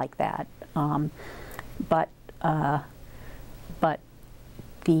like that, but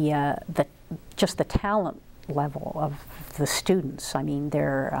just the talent level of the students. I mean,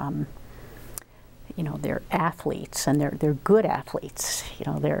 you know, they're athletes, and they're good athletes.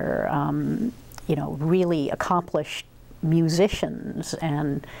 You know, they're you know, really accomplished musicians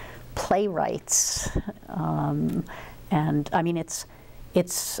and playwrights, and I mean, it's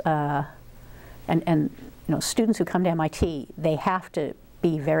and you know, students who come to MIT, they have to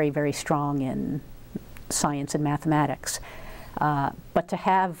be very strong in science and mathematics, but to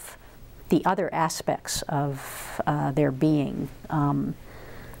have the other aspects of their being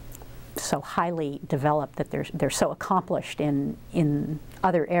so highly developed, that they're so accomplished in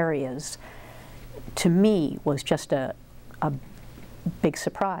other areas, to me was just a big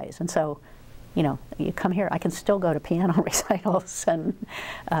surprise. And so, you know, you come here, I can still go to piano recitals and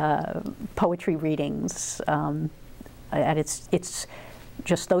poetry readings, and it's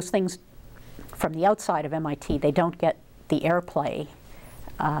just those things from the outside of MIT, they don't get the airplay,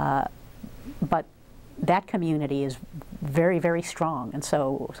 but that community is very strong. And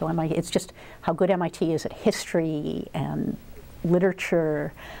so MIT, it's just how good MIT is at history and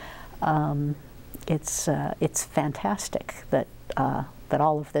literature. It's fantastic that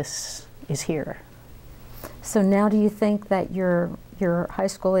all of this is here. So now, do you think that your high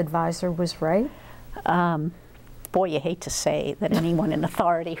school advisor was right? Boy, you hate to say that anyone in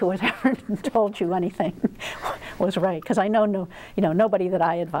authority who has ever told you anything was right, because I know nobody that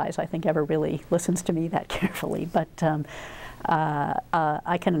I advise, I think, ever really listens to me that carefully. But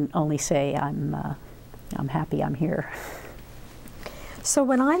I can only say I'm happy I'm here. So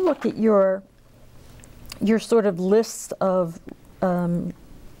when I look at your sort of list of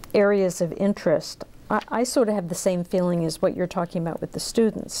areas of interest, I sort of have the same feeling as what you're talking about with the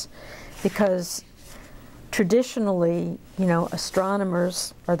students, because traditionally, you know,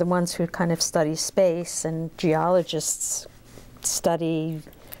 astronomers are the ones who kind of study space, and geologists study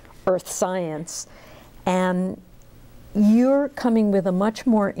earth science, and you're coming with a much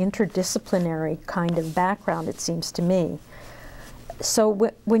more interdisciplinary kind of background, it seems to me.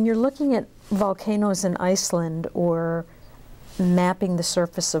 So when you're looking at volcanoes in Iceland, or mapping the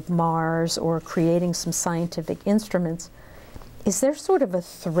surface of Mars, or creating some scientific instruments, is there sort of a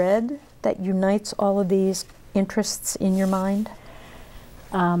thread that unites all of these interests in your mind?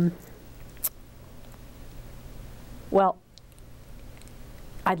 Well,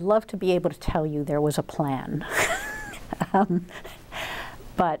 I'd love to be able to tell you there was a plan,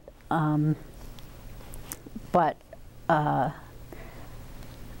 but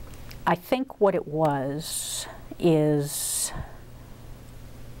I think what it was is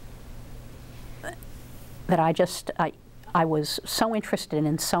that I was so interested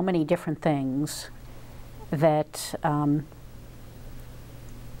in so many different things that I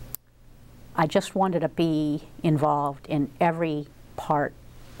just wanted to be involved in every part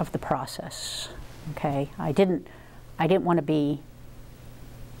of the process. Okay, I didn't want to be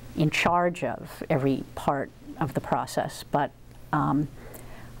in charge of every part of the process, but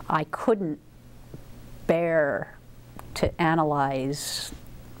I couldn't bear to analyze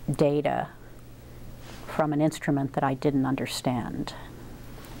data from an instrument that I didn't understand.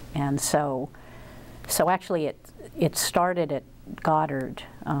 And so actually it started at Goddard,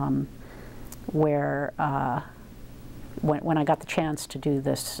 where when I got the chance to do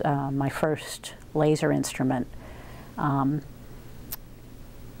this, my first laser instrument,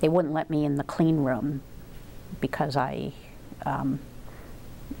 they wouldn't let me in the clean room because I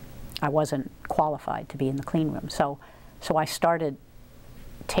wasn't qualified to be in the clean room. So I started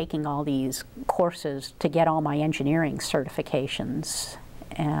taking all these courses to get all my engineering certifications,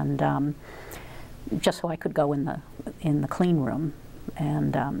 and just so I could go in the clean room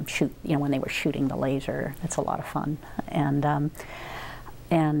and shoot. You know, when they were shooting the laser, it's a lot of fun.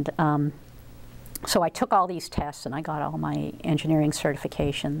 So I took all these tests, and I got all my engineering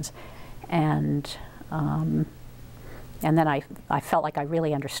certifications, and then I felt like I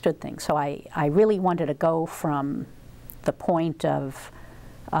really understood things. So I really wanted to go from the point of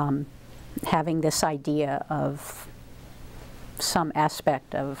having this idea of some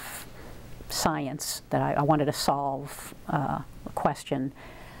aspect of science that I wanted to solve a question,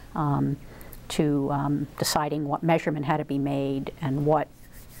 to deciding what measurement had to be made and what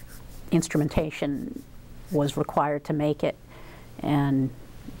instrumentation was required to make it, and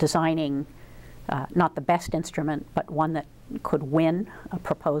designing not the best instrument, but one that could win a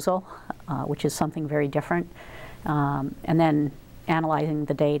proposal, which is something very different, and then analyzing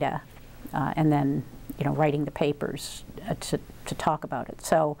the data, and then writing the papers to talk about it.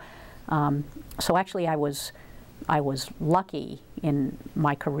 So, so actually, I was lucky in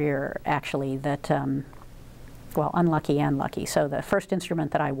my career, actually, that well, unlucky and lucky. So the first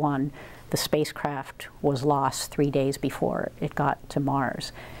instrument that I won, the spacecraft was lost 3 days before it got to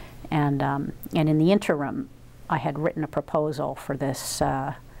Mars. And in the interim, I had written a proposal for this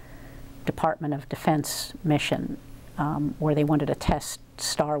Department of Defense mission where they wanted to test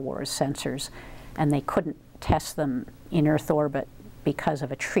Star Wars sensors, and they couldn't test them in Earth orbit because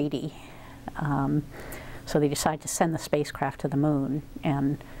of a treaty. So they decided to send the spacecraft to the moon,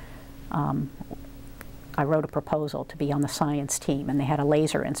 and I wrote a proposal to be on the science team, and they had a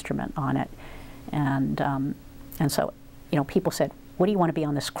laser instrument on it. And so, people said, what do you want to be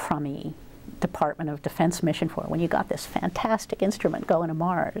on this crummy Department of Defense mission for when you got this fantastic instrument going to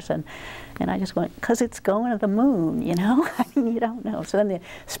Mars? And I just went, because it's going to the moon, I mean, you don't know. So then the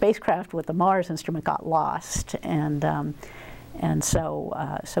spacecraft with the Mars instrument got lost, and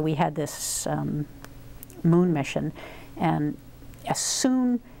so we had this moon mission, and as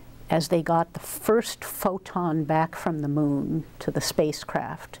soon as they got the first photon back from the moon to the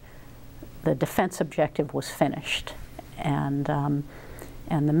spacecraft, the defense objective was finished, and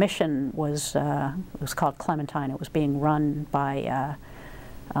the mission was it was called Clementine. It was being run by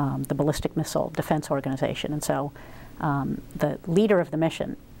the Ballistic Missile Defense Organization, and so the leader of the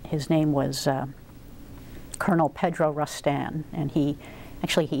mission, his name was Colonel Pedro Rustan, and he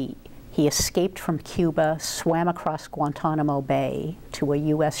escaped from Cuba, swam across Guantanamo Bay to a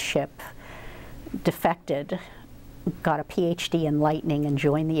U.S. ship, defected, got a PhD in lightning, and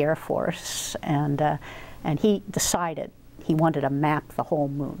joined the Air Force. And he decided he wanted to map the whole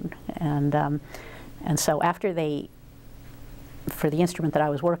moon. And so after for the instrument that I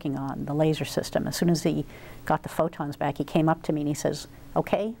was working on, the laser system, as soon as he got the photons back, he came up to me and he says,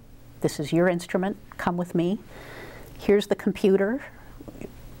 "Okay, this is your instrument. Come with me. Here's the computer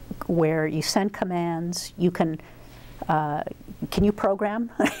where you send commands. You can you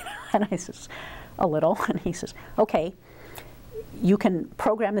program?" And I says, "A little." And he says, "Okay, you can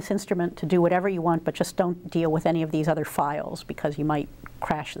program this instrument to do whatever you want, but just don't deal with any of these other files because you might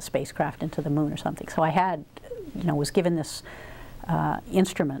crash the spacecraft into the moon or something." So I was given this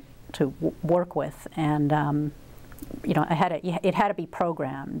instrument to work with, and it had to be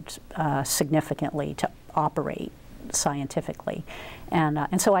programmed significantly to operate scientifically,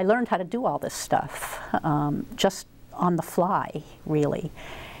 and so I learned how to do all this stuff just on the fly, really,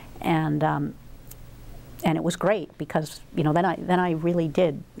 and it was great because then I really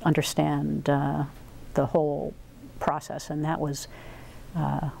did understand the whole process, and that was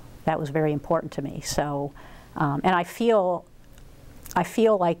very important to me. So, and I feel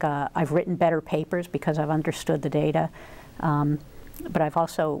like I've written better papers because I've understood the data, but I've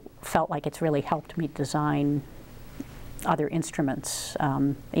also felt like it's really helped me design other instruments.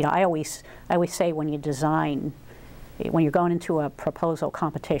 I always say when you're going into a proposal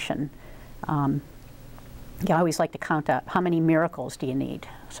competition, I always like to count up how many miracles do you need.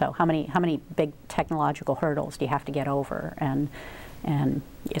 So how many big technological hurdles do you have to get over, and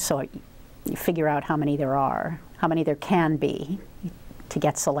so you figure out how many there are, how many there can be to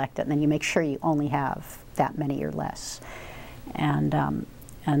get selected, and then you make sure you only have that many or less. And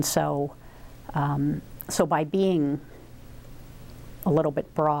so by being a little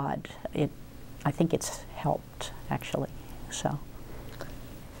bit broad, I think it's helped, actually. So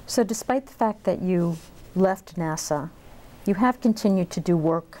despite the fact that you left NASA, you have continued to do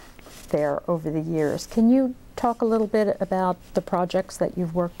work there over the years. Can you talk a little bit about the projects that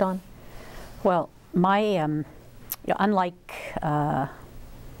you've worked on? Well, unlike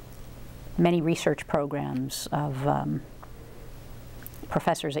many research programs of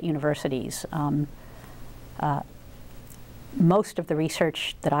professors at universities, most of the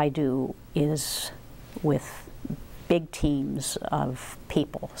research that I do is with big teams of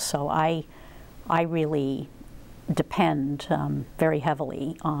people. So I really depend very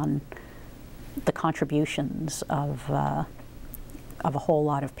heavily on the contributions of of a whole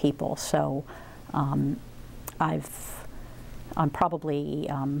lot of people. So I'm probably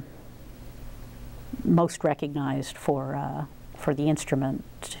most recognized for the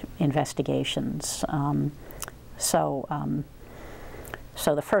instrument investigations. So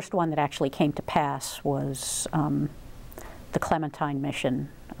the first one that actually came to pass was the Clementine mission,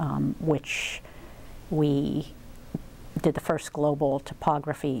 which we did the first global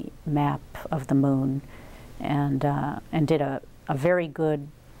topography map of the moon, and did a very good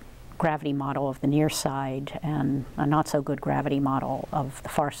gravity model of the near side and a not so good gravity model of the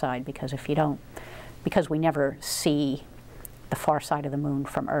far side, because because we never see the far side of the moon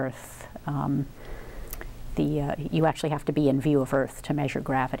from Earth. You actually have to be in view of Earth to measure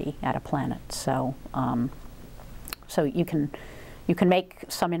gravity at a planet. So so you can make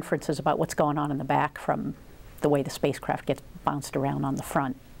some inferences about what's going on in the back from the way the spacecraft gets bounced around on the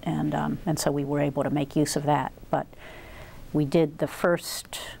front, and so we were able to make use of that. But we did the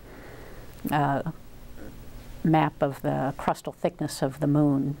first map of the crustal thickness of the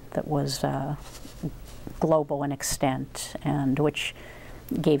moon that was global in extent, and which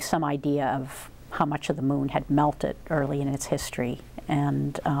gave some idea of how much of the moon had melted early in its history,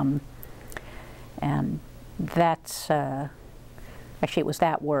 and that's actually, it was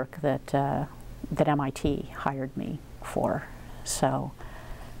that work that that MIT hired me for. So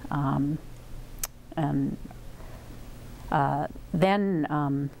then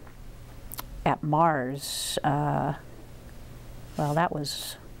at Mars, well, that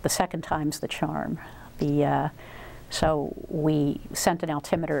was the second time's the charm. So we sent an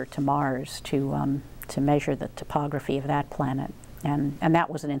altimeter to Mars to measure the topography of that planet, and that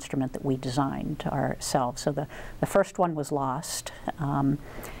was an instrument that we designed ourselves. So the first one was lost,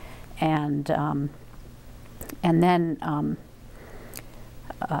 and then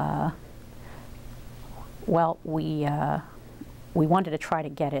well, we wanted to try to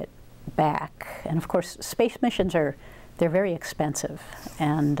get it back, and of course space missions they're very expensive,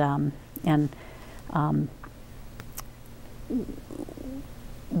 and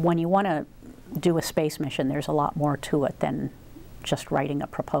when you want to do a space mission, there's a lot more to it than just writing a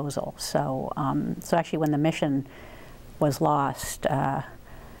proposal. So so actually, when the mission was lost, I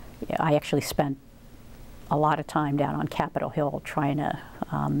actually spent a lot of time down on Capitol Hill trying to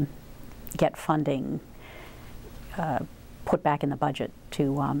get funding put back in the budget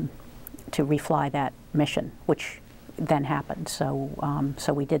to refly that mission, which then happened. So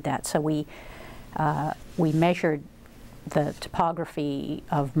so we did that. So we measured the topography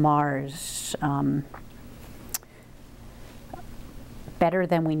of Mars better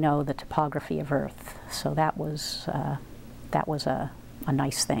than we know the topography of Earth. So that was a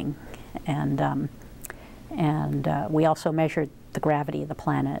nice thing, and we also measured the gravity of the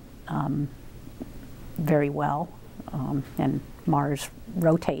planet very well, and Mars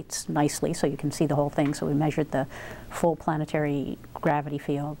rotates nicely, so you can see the whole thing. So we measured the full planetary gravity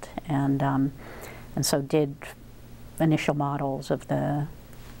field, and so did initial models of the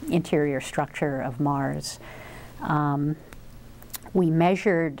interior structure of Mars. We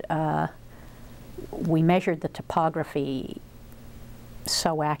measured the topography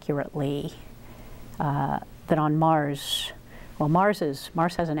so accurately that on Mars, well, Mars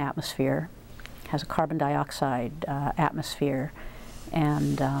has an atmosphere, has a carbon dioxide atmosphere,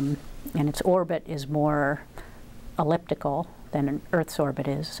 and its orbit is more elliptical than Earth's orbit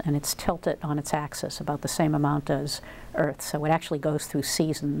is, and it's tilted on its axis about the same amount as Earth. So it actually goes through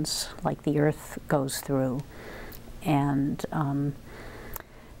seasons like the Earth goes through, and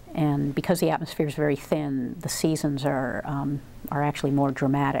because the atmosphere is very thin, the seasons are actually more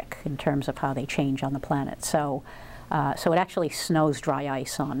dramatic in terms of how they change on the planet. So so it actually snows dry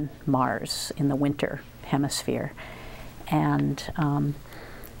ice on Mars in the winter hemisphere, and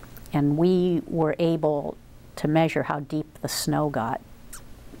we were able to measure how deep the snow got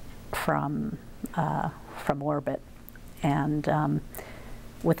from orbit, and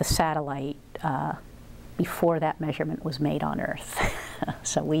with a satellite before that measurement was made on Earth.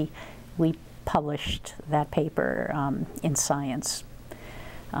 So we published that paper in Science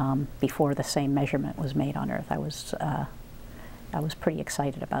before the same measurement was made on Earth. I was pretty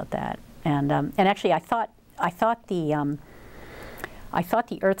excited about that, and actually I thought the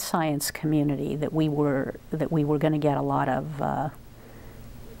Earth science community that we were going to get a lot of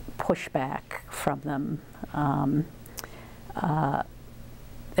pushback from them, and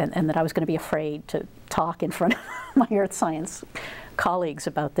that I was going to be afraid to talk in front of my Earth science colleagues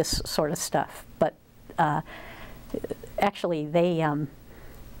about this sort of stuff. But actually, they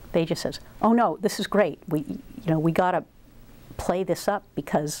just says, "Oh no, this is great. We got to play this up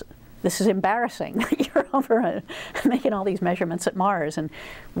because this is embarrassing. You're over making all these measurements at Mars, and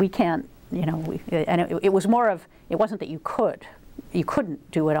we can't, you know, and it was more of, it wasn't that you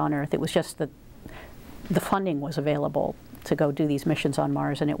couldn't do it on Earth, it was just that the funding was available to go do these missions on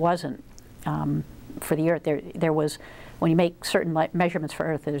Mars, and it wasn't. For the Earth, there was, when you make certain measurements for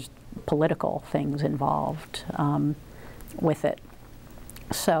Earth, there's political things involved with it.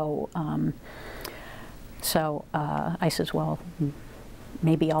 So, I says, well,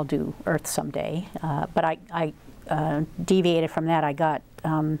 maybe I'll do Earth someday. But I deviated from that. I got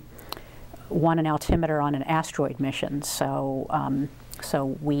won an altimeter on an asteroid mission. So,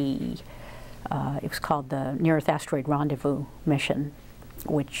 it was called the Near-Earth Asteroid Rendezvous mission,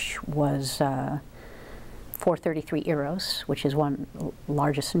 which was 433 Eros, which is one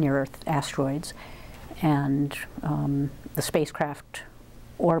largest near-Earth asteroids, and the spacecraft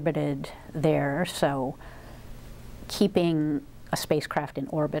orbited there. So, keeping a spacecraft in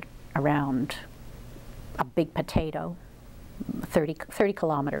orbit around a big potato, 30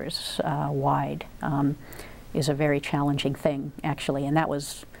 kilometers wide, is a very challenging thing, actually, and that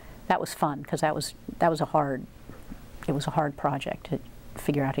was fun, because that was a hard project to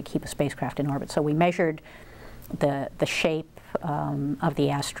figure out how to keep a spacecraft in orbit. So we measured the shape of the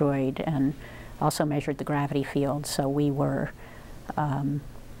asteroid and also measured the gravity field. So we were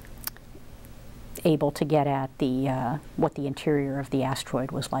able to get at the what the interior of the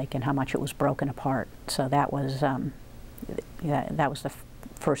asteroid was like and how much it was broken apart. So that was the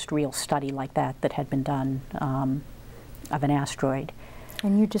first real study like that had been done of an asteroid.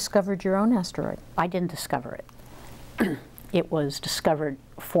 And you discovered your own asteroid? I didn't discover it. It was discovered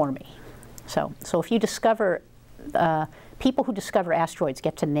for me. So if you discover, people who discover asteroids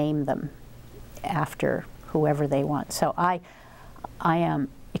get to name them after whoever they want. So I am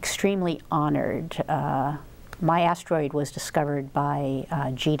extremely honored. My asteroid was discovered by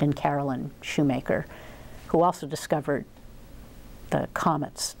Gene and Carolyn Shoemaker, who also discovered the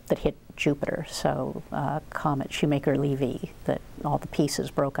comets that hit Jupiter. So comet Shoemaker-Levy, that all the pieces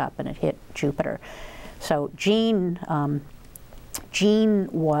broke up and it hit Jupiter. So Gene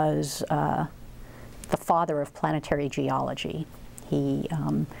was the father of planetary geology. He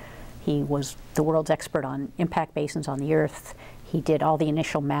was the world's expert on impact basins on the Earth. He did all the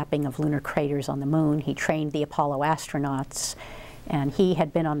initial mapping of lunar craters on the Moon. He trained the Apollo astronauts, and he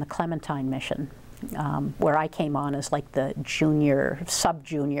had been on the Clementine mission, where I came on as like the junior,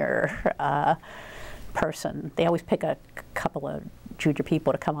 sub-junior person. They always pick a couple of junior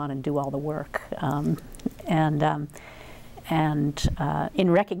people to come on and do all the work. In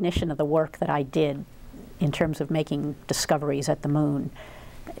recognition of the work that I did in terms of making discoveries at the Moon,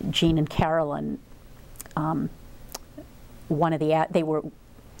 Gene and Carolyn, I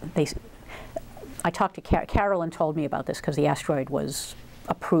talked to Carolyn told me about this because the asteroid was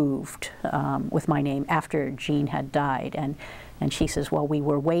approved with my name after Gene had died, and she says, well, we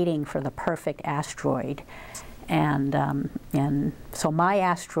were waiting for the perfect asteroid, and so my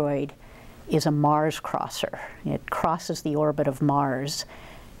asteroid is a Mars crosser. It crosses the orbit of Mars,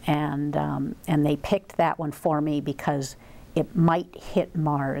 and they picked that one for me because it might hit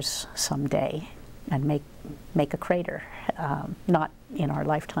Mars someday and make a crater. Not in our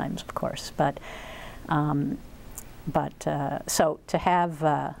lifetimes, of course, but so to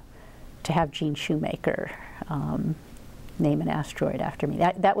have Gene Shoemaker name an asteroid after me,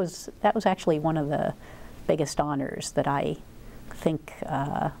 that was actually one of the biggest honors that I think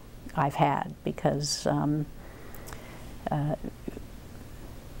I've had, because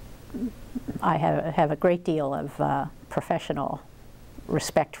I have a great deal of professional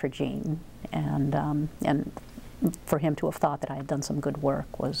respect for Gene, and for him to have thought that I had done some good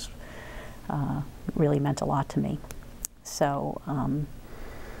work was really meant a lot to me. So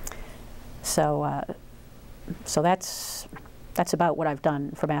that's about what I've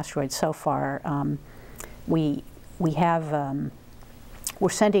done from asteroids so far. We're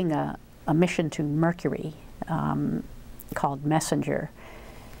sending a mission to Mercury called Messenger,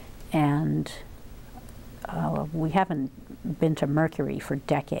 and we haven't been to Mercury for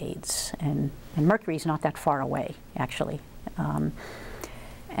decades, and Mercury's not that far away, actually.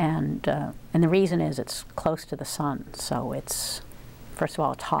 And the reason is it's close to the sun, so it's, first of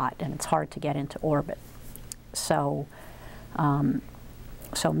all, it's hot and it's hard to get into orbit. So, the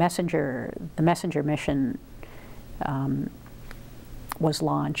Messenger mission was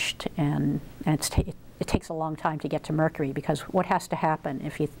launched, and it takes a long time to get to Mercury, because what has to happen,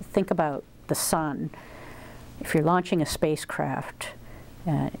 if you think about the sun, if you're launching a spacecraft,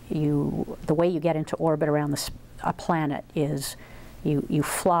 the way you get into orbit around a planet is you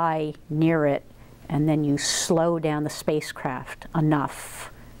fly near it, and then you slow down the spacecraft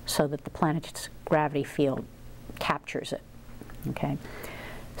enough so that the planet's gravity field captures it. Okay,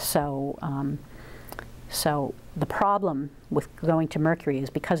 so so the problem with going to Mercury is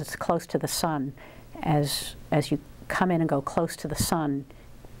because it's close to the sun. As you come in and go close to the sun,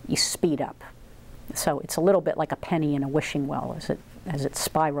 you speed up. So it's a little bit like a penny in a wishing well. As it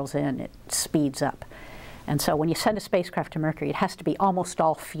spirals in, it speeds up. And so when you send a spacecraft to Mercury, it has to be almost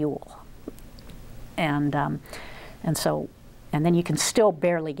all fuel. And then you can still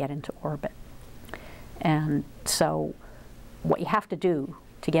barely get into orbit. And so what you have to do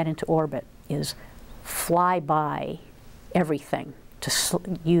to get into orbit is fly by everything, to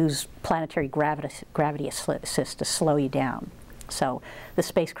use planetary gravity assist to slow you down. So the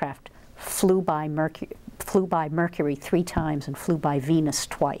spacecraft flew by Mercury 3 times and flew by Venus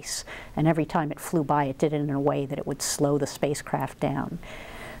twice. And every time it flew by, it did it in a way that it would slow the spacecraft down.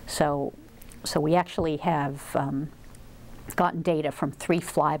 So we actually have gotten data from 3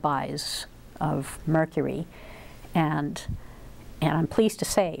 flybys of Mercury, and I'm pleased to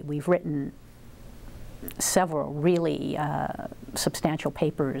say we've written several really substantial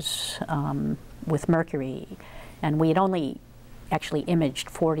papers with Mercury, and we had only actually imaged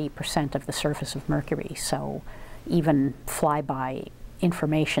 40% of the surface of Mercury, so even flyby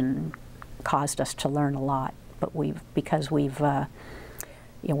information caused us to learn a lot. But because we've learned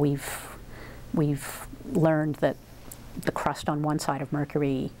that the crust on one side of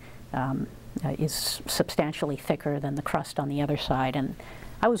Mercury is substantially thicker than the crust on the other side, and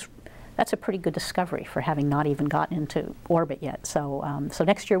that's a pretty good discovery for having not even gotten into orbit yet. So so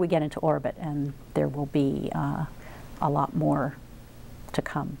next year we get into orbit, and there will be a lot more to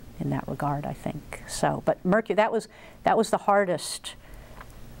come in that regard, I think. So, but Mercury, that was the hardest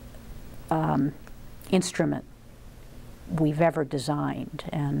instrument we've ever designed,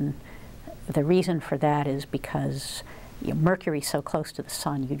 and the reason for that is because Mercury's so close to the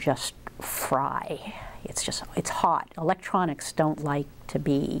sun, you just fry. It's hot. Electronics don't like to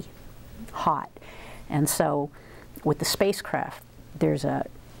be hot, and so with the spacecraft, there's a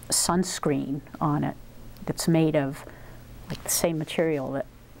sunscreen on it that's made of like the same material that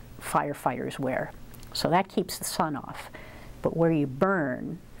firefighters wear. So that keeps the sun off. But where you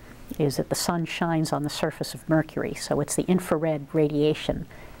burn is that the sun shines on the surface of Mercury, so it's the infrared radiation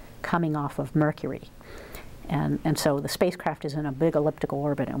coming off of Mercury. And so the spacecraft is in a big elliptical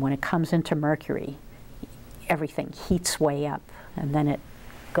orbit, and when it comes into Mercury, everything heats way up, and then it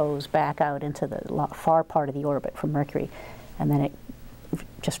goes back out into the far part of the orbit from Mercury, and then it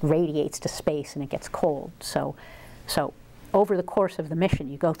just radiates to space and it gets cold. So over the course of the mission,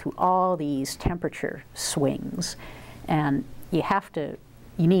 you go through all these temperature swings, and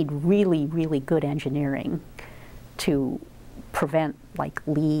you need really, really good engineering to prevent like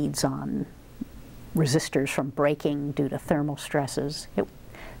leads on resistors from breaking due to thermal stresses.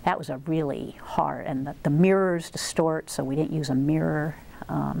 That was a really hard, and the mirrors distort, so we didn't use a mirror.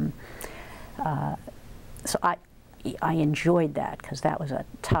 So I enjoyed that because that was a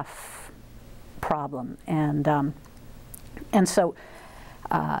tough problem, and so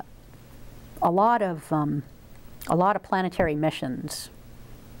a lot of planetary missions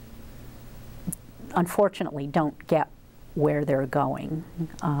unfortunately don't get where they're going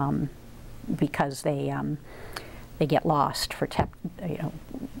because they get lost for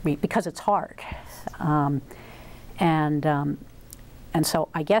because it's hard, and so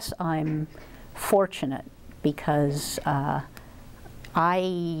I guess I'm fortunate because I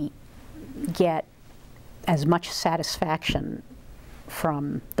get as much satisfaction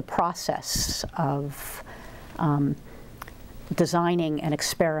from the process of designing an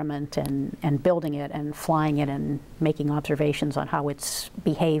experiment and building it and flying it and making observations on how it's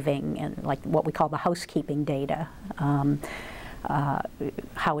behaving, and like what we call the housekeeping data,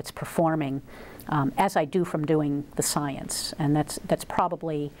 how it's performing, as I do from doing the science, and that's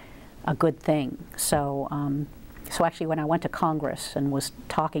probably a good thing. So so actually when I went to Congress and was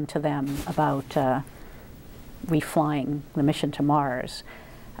talking to them about reflying the mission to Mars,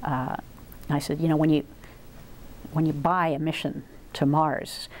 I said, you know, when you buy a mission to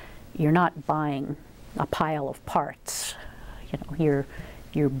Mars, you're not buying a pile of parts. You know,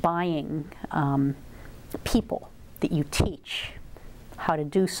 you're buying people that you teach how to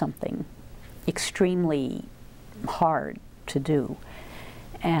do something extremely hard to do,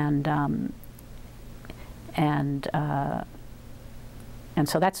 and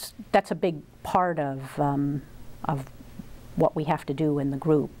so that's a big part of what we have to do in the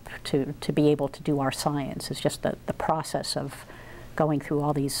group to be able to do our science. Is just the process of going through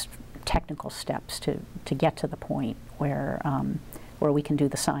all these technical steps to get to the point where we can do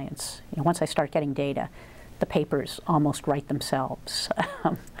the science. You know, once I start getting data, the papers almost write themselves,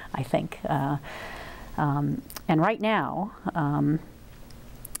 I think. And right now,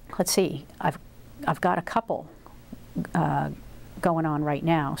 let's see, I've got a couple going on right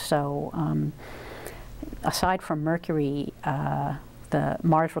now. So aside from Mercury, the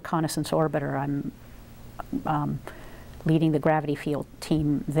Mars Reconnaissance Orbiter, I'm leading the gravity field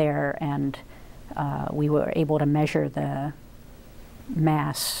team there, and we were able to measure the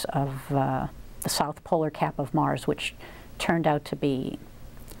mass of the south polar cap of Mars, which turned out to be,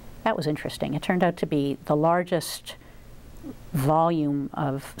 that was interesting, it turned out to be the largest volume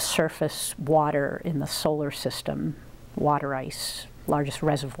of surface water in the solar system, water ice, largest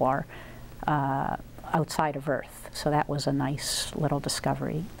reservoir outside of Earth. So that was a nice little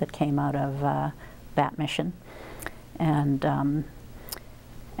discovery that came out of that mission. And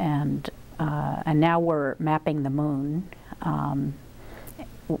now we're mapping the moon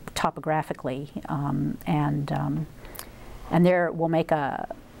topographically, and there we'll make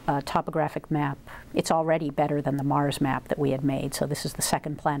a topographic map. It's already better than the Mars map that we had made, so this is the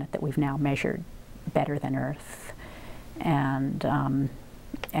second planet that we've now measured better than Earth, and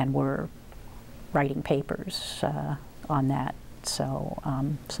we're writing papers on that. So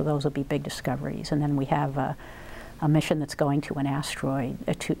so those will be big discoveries. And then we have a mission that's going to an asteroid,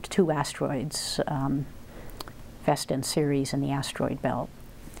 two asteroids, Vesta and Ceres in the asteroid belt.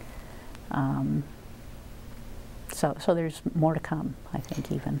 So there's more to come, I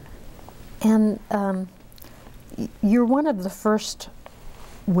think, even. And you're one of the first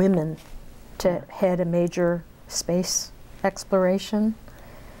women to head a major space exploration.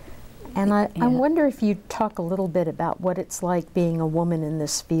 And I wonder if you'd talk a little bit about what it's like being a woman in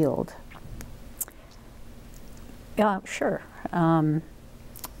this field. Sure.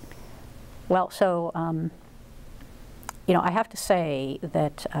 Well, so, you know, I have to say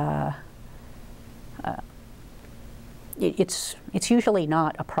that it's usually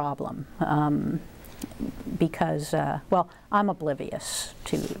not a problem because, well, I'm oblivious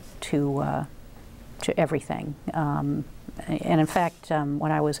to everything. And in fact,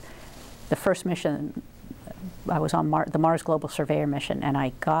 when I was the first mission, I was on the Mars Global Surveyor mission, and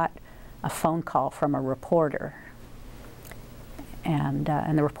I got a phone call from a reporter, and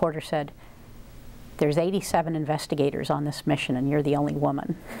the reporter said, "There's 87 investigators on this mission, and you're the only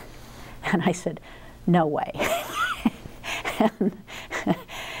woman." And I said, "No way."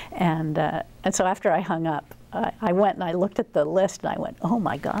 and so after I hung up, I went and I looked at the list, and I went, "Oh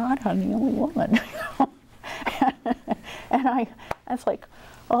my God, I'm the only woman." And I was like,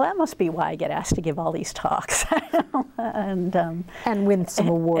 well, that must be why I get asked to give all these talks. and win some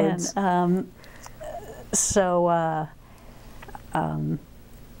awards. So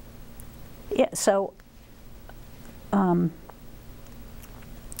yeah, so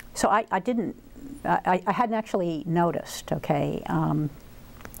I hadn't actually noticed, okay,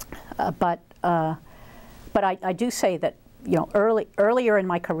 but I do say that, you know, earlier in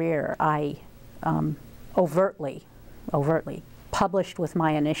my career, I overtly published with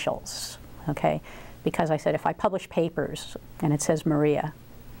my initials, okay, because I said if I publish papers and it says Maria,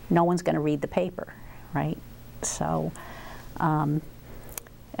 no one's going to read the paper, right? So, and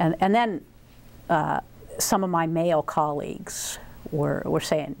then some of my male colleagues were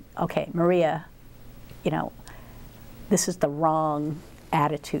saying, okay, Maria, you know, this is the wrong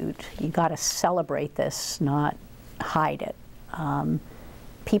attitude. You got to celebrate this, not hide it.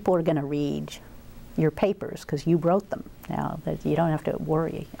 People are going to read your papers because you wrote them. Now that you don't have to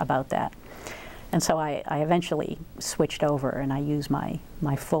worry about that. And so I eventually switched over, and I use my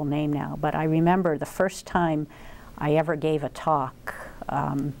full name now. But I remember the first time I ever gave a talk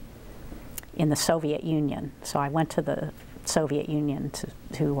in the Soviet Union. So I went to the Soviet Union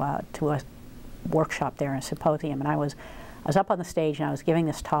to a workshop there, a symposium, and I was up on the stage and I was giving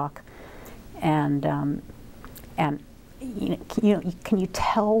this talk, and you know, can you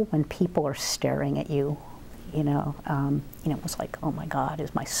tell when people are staring at you? You know, it was like, oh my God,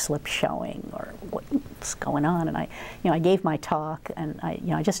 is my slip showing, or what's going on? And I gave my talk, and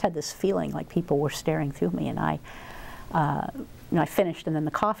I just had this feeling like people were staring through me, and I finished, and then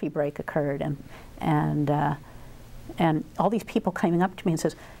the coffee break occurred, and all these people coming up to me and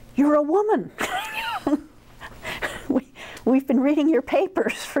says, "You're a woman." We've been reading your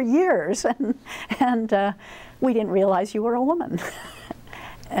papers for years, and we didn't realize you were a woman.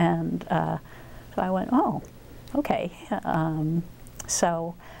 And so I went, oh, okay.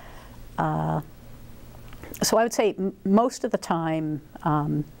 So I would say most of the time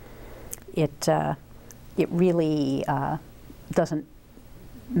it really doesn't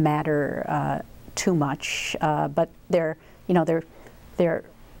matter too much, but there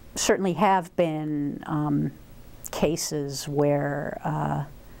certainly have been cases where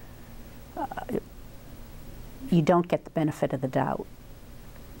you don't get the benefit of the doubt.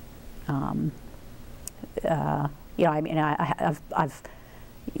 You know, I mean,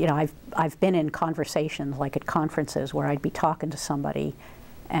 I've been in conversations, like at conferences, where I'd be talking to somebody,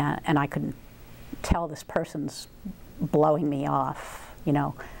 and I could tell this person's blowing me off, you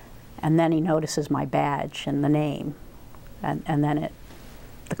know, and then he notices my badge and the name, and then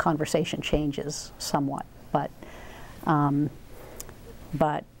the conversation changes somewhat. But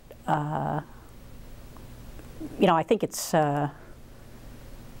you know, I think it's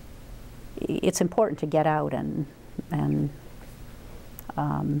important to get out and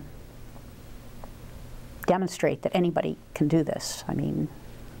demonstrate that anybody can do this. I mean,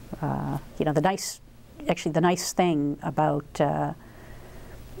 you know, the nice thing about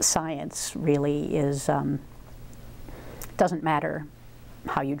science really is doesn't matter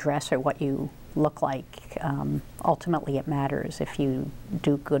how you dress or what you look like. Ultimately, it matters if you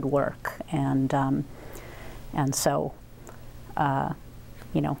do good work, and so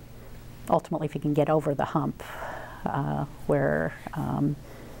you know, ultimately, if you can get over the hump where you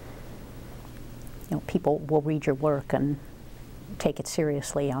know, people will read your work and take it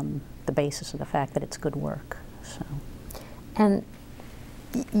seriously on the basis of the fact that it's good work. So, and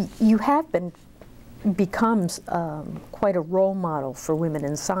you have become quite a role model for women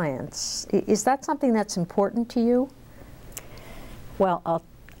in science. Is that something that's important to you? Well,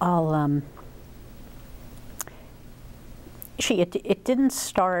 it didn't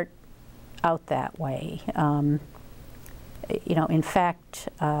start out that way. You know, in fact,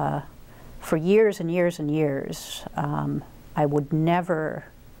 for years and years and years, I would never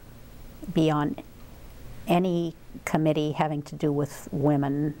be on any committee having to do with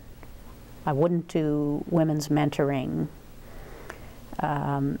women. I wouldn't do women's mentoring.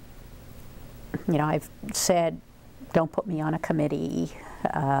 You know, I've said, don't put me on a committee,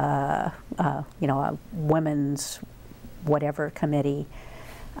 you know, a women's whatever committee,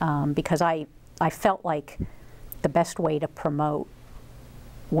 because I felt like the best way to promote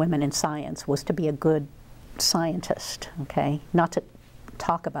women in science was to be a good scientist, okay? Not to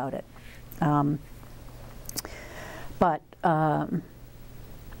talk about it. But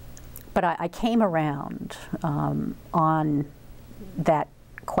I came around on that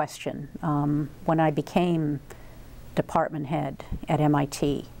question when I became department head at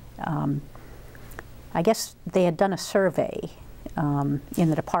MIT. I guess they had done a survey in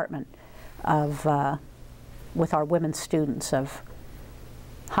the department of, with our women students, of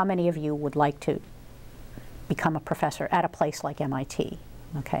how many of you would like to become a professor at a place like MIT,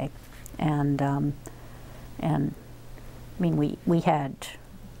 okay? And I mean, we had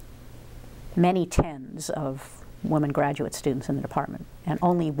many tens of women graduate students in the department, and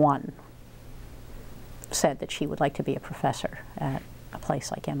only one said that she would like to be a professor at a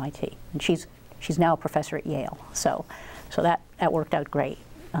place like MIT. And she's now a professor at Yale, so that worked out great.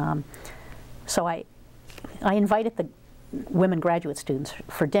 So I invited the women graduate students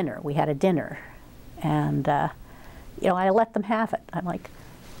for dinner. We had a dinner, and you know, I let them have it. I'm like,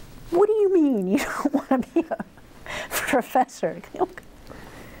 what do you mean you don't want to be a professor? You know,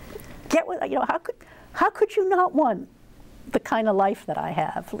 get with, you know, how could you not want the kind of life that I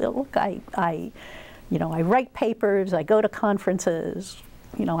have? Look, I you know, I write papers, I go to conferences,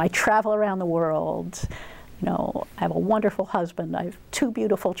 you know, I travel around the world, you know, I have a wonderful husband, I have 2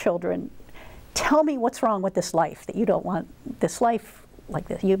 beautiful children. Tell me what's wrong with this life, that you don't want this life like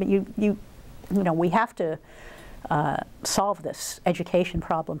this. You know, we have to solve this education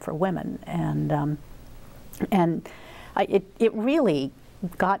problem for women, and it really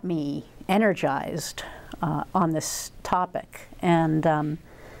got me energized on this topic, and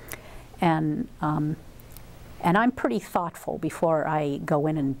I'm pretty thoughtful before I go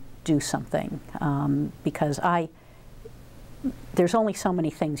in and do something, because there's only so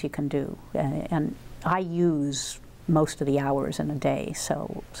many things you can do, and I use most of the hours in a day,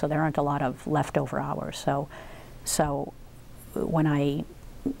 so there aren't a lot of leftover hours. So when I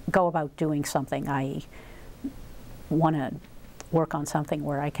go about doing something, I want to work on something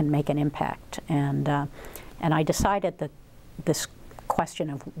where I can make an impact, and I decided that this question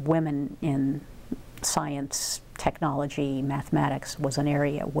of women in science, technology, mathematics was an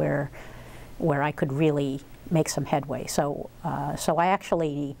area where I could really make some headway. So I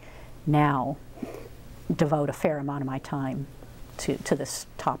actually now devote a fair amount of my time to this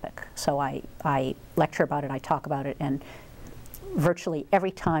topic. So I lecture about it, I talk about it, and virtually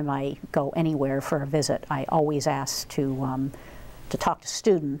every time I go anywhere for a visit, I always ask to talk to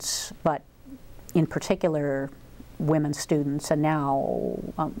students, but in particular women students, and now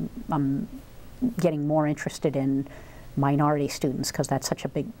I'm getting more interested in minority students because that's such a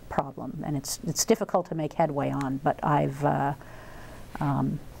big problem, and it's difficult to make headway on. But I'm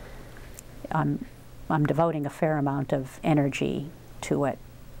devoting a fair amount of energy to it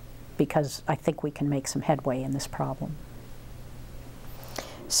because I think we can make some headway in this problem.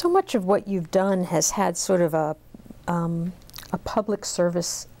 So much of what you've done has had sort of a public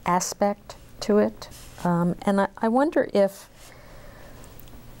service aspect to it, and I wonder if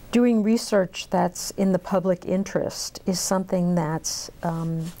doing research that's in the public interest is something that's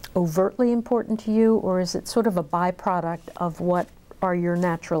overtly important to you, or is it sort of a byproduct of what are your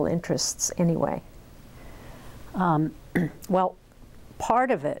natural interests anyway? Well,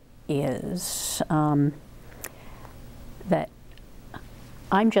 part of it is that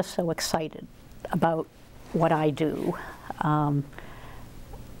I'm just so excited about what I do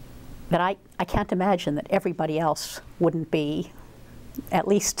that I can't imagine that everybody else wouldn't be at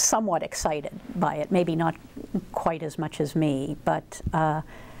least somewhat excited by it. Maybe not quite as much as me, but I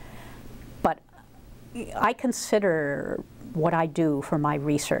consider what I do for my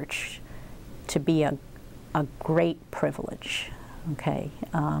research to be a great privilege. Okay,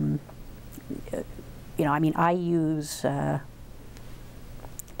 you know, I mean, I use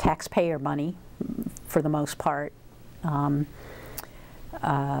taxpayer money for the most part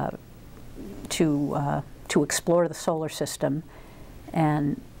to explore the solar system.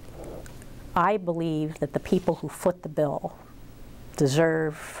 And I believe that the people who foot the bill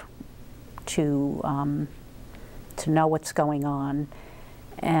deserve to know what's going on,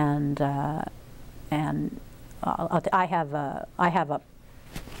 and I have a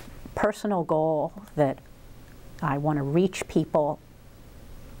personal goal that I want to reach people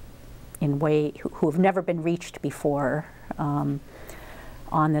in way who have never been reached before on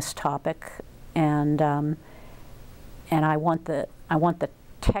this topic, and I want the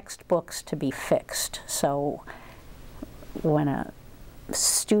textbooks to be fixed. So when a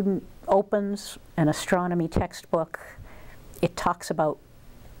student opens an astronomy textbook, it talks about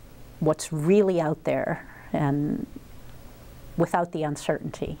what's really out there and without the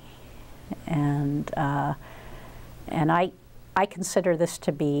uncertainty. And I consider this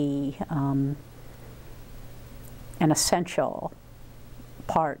to be an essential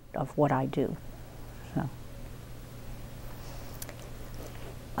part of what I do. So.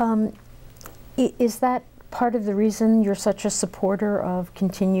 Is that part of the reason you're such a supporter of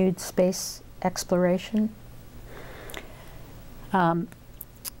continued space exploration? I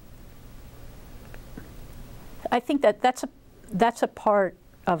think that's a part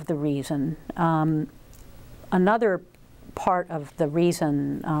of the reason. Another part of the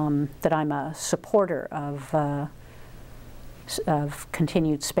reason that I'm a supporter of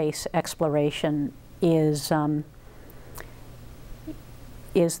continued space exploration is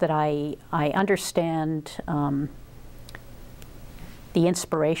that I understand the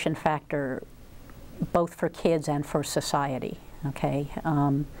inspiration factor both for kids and for society. Okay,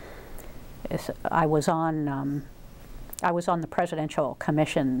 I was on the presidential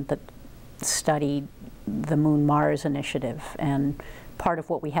commission that studied the Moon-Mars initiative, and part of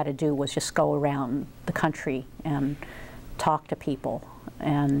what we had to do was just go around the country and talk to people,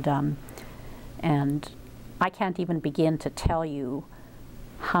 and I can't even begin to tell you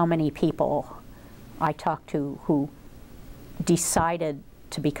how many people I talked to who decided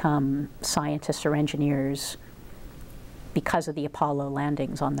to become scientists or engineers because of the Apollo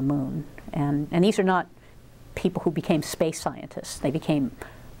landings on the moon. And these are not people who became space scientists. They became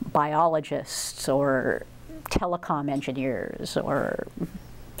biologists or telecom engineers or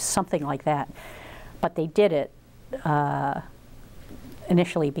something like that. But they did it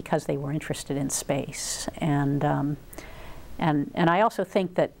initially because they were interested in space. And I also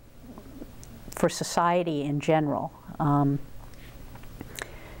think that for society in general,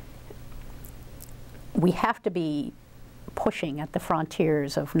 we have to be pushing at the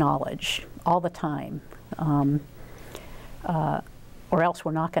frontiers of knowledge all the time, or else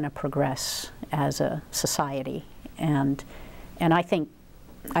we're not going to progress as a society. And I think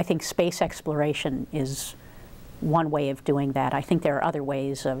space exploration is one way of doing that. I think there are other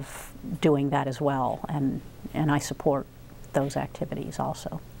ways of doing that as well, and I support those activities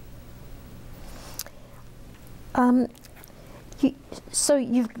also. So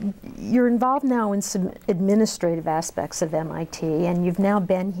you're involved now in some administrative aspects of MIT, and you've now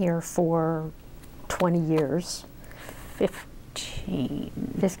been here for 20 years. 15.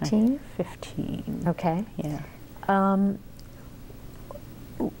 15? 15. Okay. Yeah.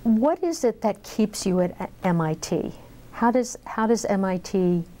 What is it that keeps you at MIT? How does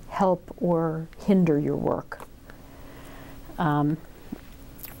MIT help or hinder your work?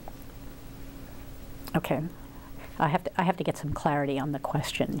 Okay, I have to get some clarity on the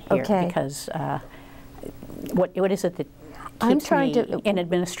question here, Okay. because what is it that I'm keeps trying me to in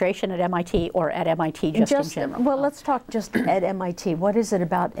administration at MIT, or at MIT just in general? Well, let's talk just at MIT. What is it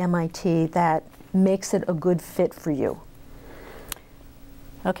about MIT that makes it a good fit for you?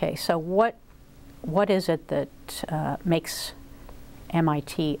 Okay, so what is it that makes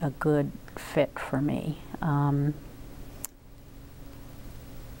MIT a good fit for me?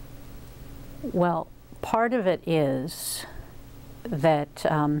 Well, part of it is that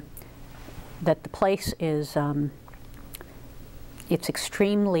that the place is it's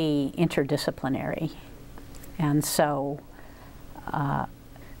extremely interdisciplinary, and so I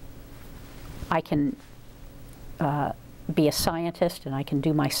can be a scientist and I can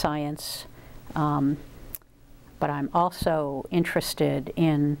do my science, but I'm also interested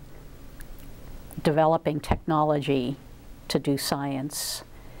in developing technology to do science,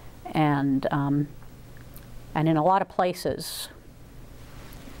 and in a lot of places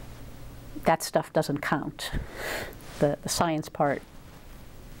that stuff doesn't count. The science part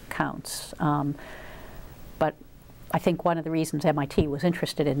counts. But I think one of the reasons MIT was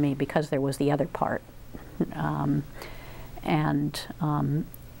interested in me, because there was the other part. And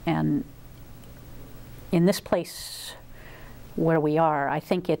in this place where we are, I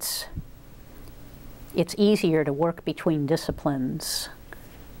think it's easier to work between disciplines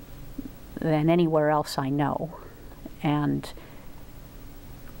than anywhere else I know. And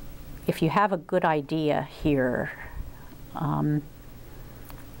if you have a good idea here,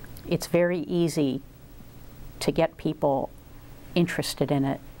 it's very easy to get people interested in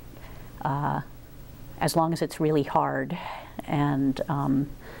it, as long as it's really hard, and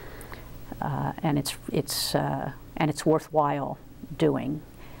it's worthwhile doing.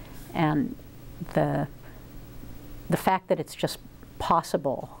 And the fact that it's just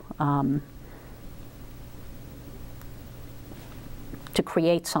possible to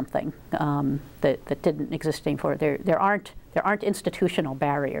create something that didn't exist before. There aren't institutional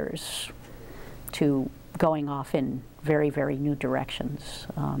barriers to going off in very, very new directions.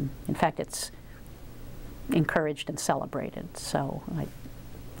 In fact, it's encouraged and celebrated. So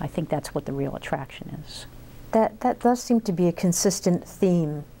I think that's what the real attraction is. That does seem to be a consistent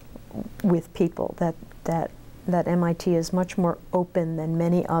theme with people, that MIT is much more open than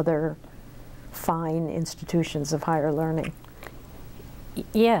many other fine institutions of higher learning.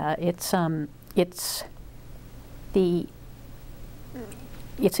 Yeah, it's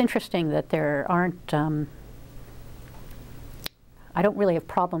interesting that there aren't. I don't really have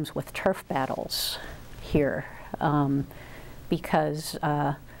problems with turf battles here, because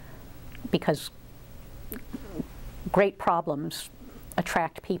great problems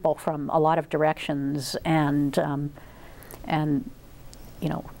attract people from a lot of directions, and you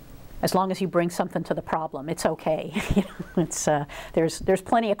know, as long as you bring something to the problem, it's okay. You know, it's there's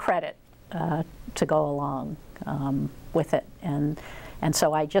plenty of credit to go along with it, and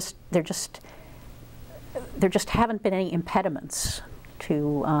so there just haven't been any impediments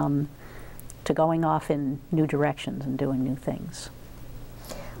to going off in new directions and doing new things.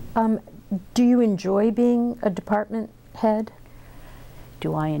 Do you enjoy being a department head?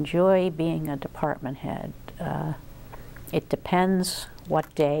 Do I enjoy being a department head? It depends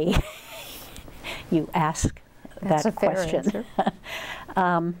what day you ask that question.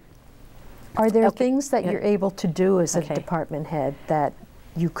 Are there things that you're able to do as a department head that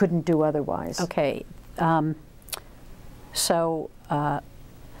you couldn't do otherwise? Okay. So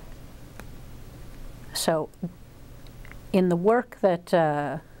in the work that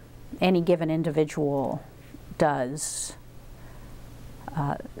any given individual does,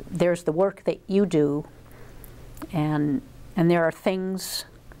 there's the work that you do, and there are things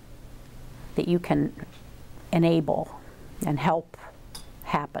that you can enable and help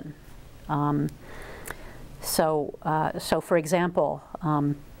happen. So for example,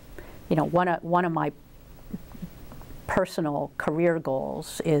 you know, one of my personal career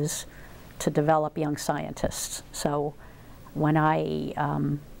goals is to develop young scientists. So when I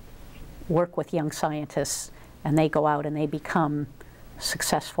work with young scientists and they go out and they become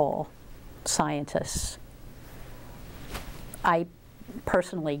successful scientists, I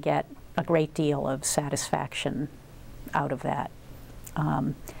personally get a great deal of satisfaction out of that,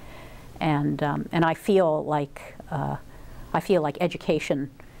 and I feel like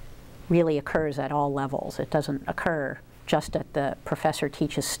education really occurs at all levels. It doesn't occur just at the professor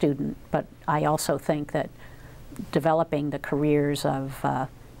teaches student, but I also think that developing the careers of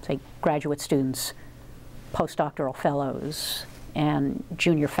say graduate students, postdoctoral fellows, and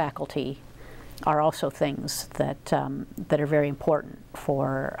junior faculty are also things that that are very important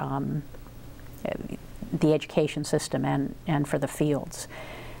for the education system and for the fields,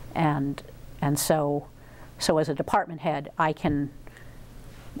 and so as a department head, I can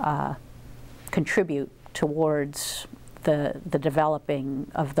contribute towards the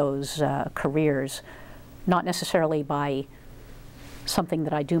developing of those careers, not necessarily by something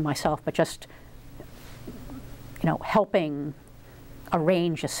that I do myself, but just, you know, helping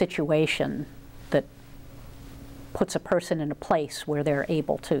arrange a situation that puts a person in a place where they're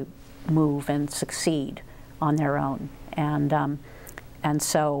able to move and succeed on their own, and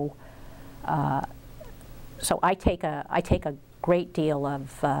so I take a great deal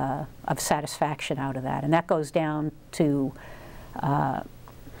of satisfaction out of that, and that goes down to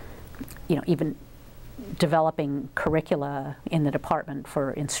you know, even developing curricula in the department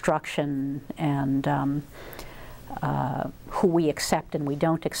for instruction and who we accept and we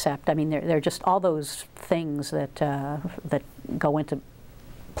don't accept. I mean, there are just all those things that that go into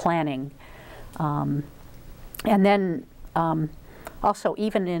planning, and then also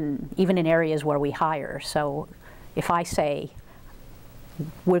even in areas where we hire. So, if I say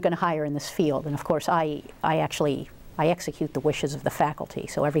we're going to hire in this field, and of course I execute the wishes of the faculty.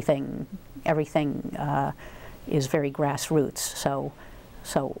 So everything is very grassroots.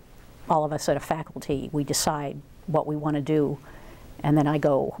 So all of us at a faculty, we decide what we want to do, and then I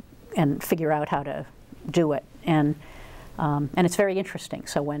go and figure out how to do it. And it's very interesting.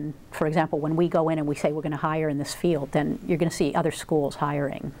 So when, for example, when we go in and we say we're going to hire in this field, then you're going to see other schools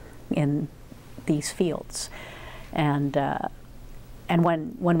hiring in these fields. And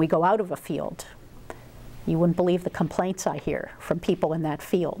when we go out of a field, you wouldn't believe the complaints I hear from people in that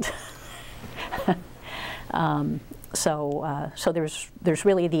field. So there's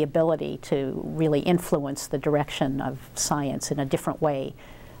really the ability to really influence the direction of science in a different way,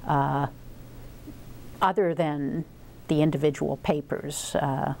 other than the individual papers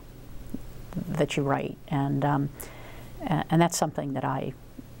that you write, and that's something that I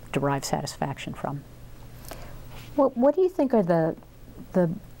derive satisfaction from. What do you think are the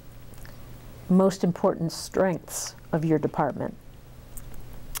most important strengths of your department?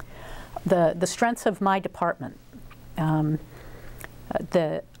 The strengths of my department. I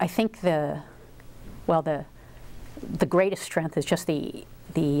think the greatest strength is just the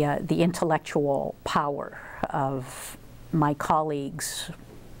intellectual power of my colleagues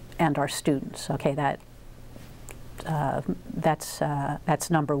and our students. Okay, that's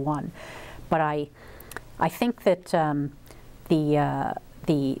number one. But I think that the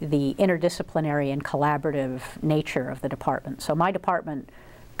interdisciplinary and collaborative nature of the department. So my department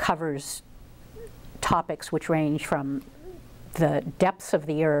covers topics which range from the depths of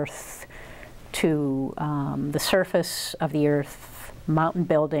the earth to the surface of the earth, mountain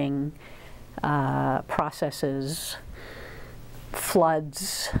building processes,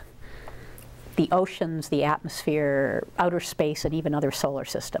 floods, the oceans, the atmosphere, outer space, and even other solar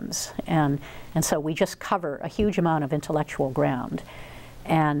systems. And so we just cover a huge amount of intellectual ground.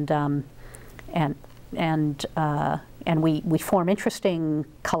 And we form interesting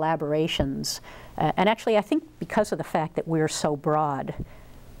collaborations. And actually, I think because of the fact that we're so broad,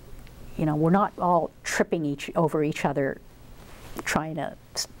 you know, we're not all tripping over each other trying to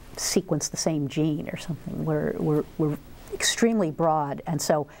sequence the same gene or something. We're extremely broad, and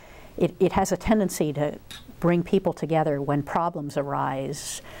so it has a tendency to bring people together when problems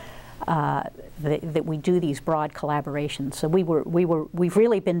arise. That we do these broad collaborations. So we've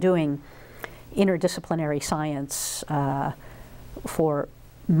really been doing interdisciplinary science for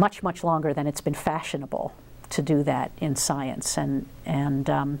much longer than it's been fashionable to do that in science, and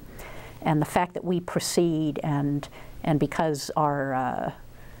the fact that we proceed and because our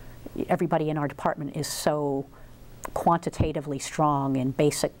everybody in our department is so quantitatively strong in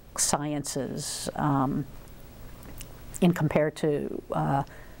basic sciences in compared to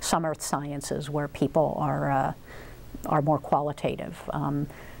some earth sciences where people are more qualitative.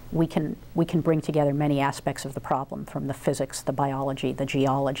 We can bring together many aspects of the problem, from the physics, the biology, the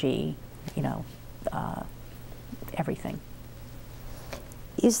geology, you know, everything.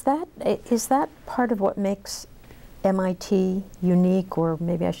 Is that part of what makes MIT unique, or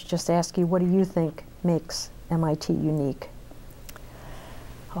maybe I should just ask you, what do you think makes MIT unique?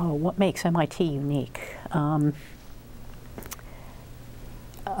 Oh, what makes MIT unique?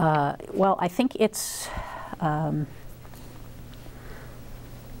 Well, I think it's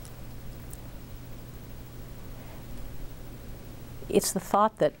the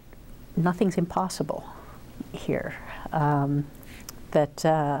thought that nothing's impossible here. That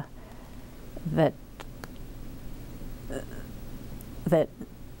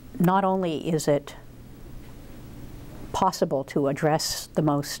not only is it possible to address the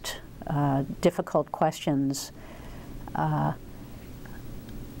most difficult questions, but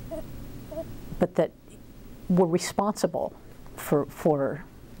that we're responsible for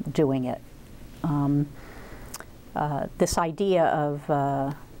doing it. This idea of,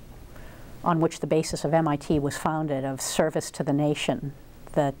 on which the basis of MIT was founded, of service to the nation,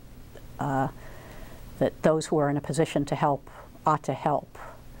 that that those who are in a position to help ought to help,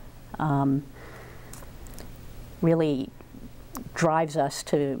 really drives us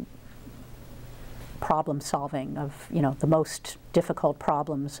to problem solving of, you know, the most difficult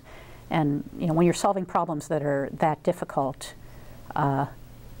problems. And, you know, when you're solving problems that are that difficult,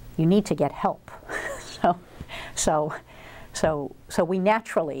 you need to get help. So we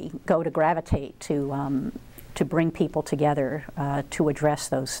naturally go to gravitate to bring people together to address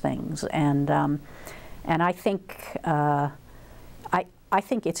those things. And I think I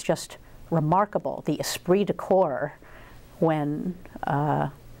think it's just remarkable, the esprit de corps, when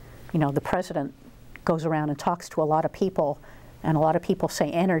you know, the president goes around and talks to a lot of people, and a lot of people say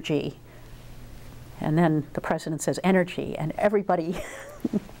energy, and then the president says energy, and everybody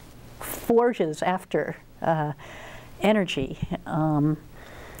forges after energy.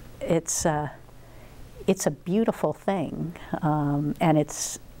 It's a beautiful thing, and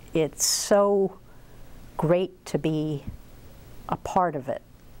it's so great to be a part of it,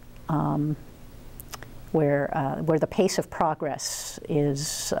 where the pace of progress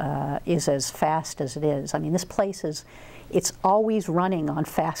is as fast as it is. I mean, this place it's always running on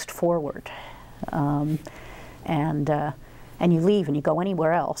fast forward, and you leave and you go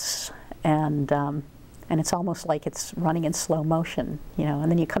anywhere else, and it's almost like it's running in slow motion, you know.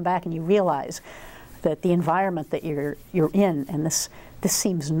 And then you come back and you realize that the environment that you're in, and this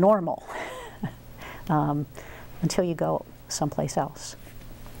seems normal, until you go someplace else.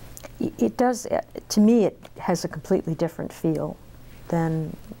 It does, to me, it has a completely different feel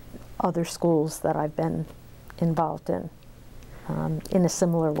than other schools that I've been involved in a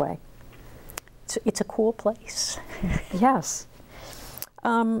similar way. It's a cool place. Yes.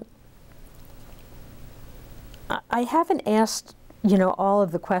 I haven't asked, you know, all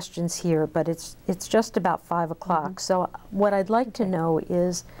of the questions here, but it's just about 5 o'clock. So what I'd like to know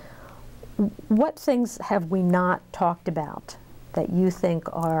is, what things have we not talked about that you think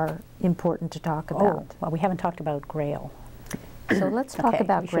are important to talk about? Oh, well, we haven't talked about Grail. So let's talk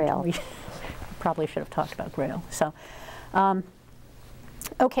about Grail. We probably should have talked about Grail. So,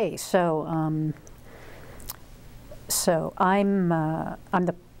 okay, so I'm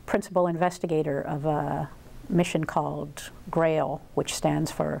the principal investigator of a mission called Grail, which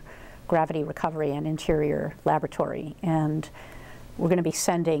stands for Gravity Recovery and Interior Laboratory, and we're going to be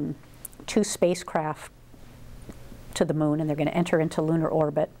sending 2 spacecraft to the moon, and they're going to enter into lunar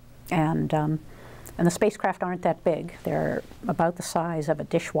orbit. And the spacecraft aren't that big; they're about the size of a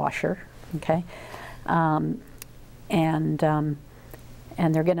dishwasher. Okay, and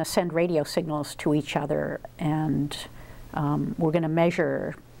they're going to send radio signals to each other, and we're going to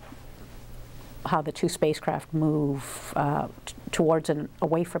measure how the 2 spacecraft move towards and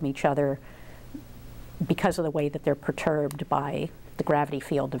away from each other because of the way that they're perturbed by the gravity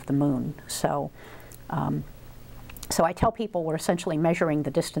field of the moon. So, so I tell people we're essentially measuring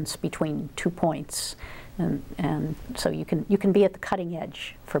the distance between 2 points, and so you can be at the cutting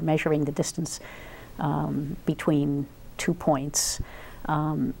edge for measuring the distance between 2 points,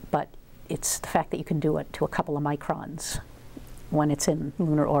 but it's the fact that you can do it to a couple of microns when it's in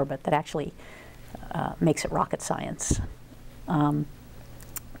lunar orbit that actually makes it rocket science. And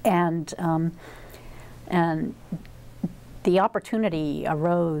the opportunity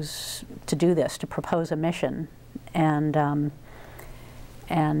arose to do this, to propose a mission, and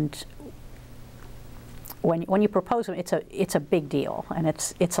when you propose them, it's a big deal, and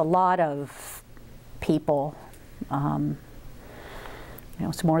it's a lot of people. You know,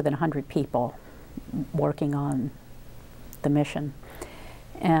 it's more than 100 people working on the mission,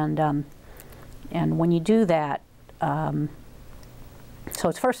 and when you do that, so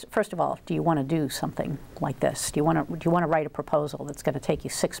it's first of all, do you want to do something like this? Do you want to write a proposal that's going to take you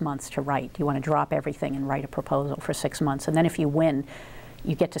 6 months to write? Do you want to drop everything and write a proposal for 6 months, and then if you win,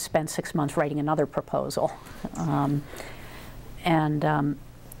 you get to spend 6 months writing another proposal?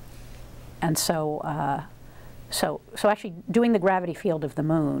 So actually doing the gravity field of the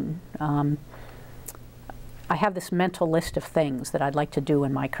moon, I have this mental list of things that I'd like to do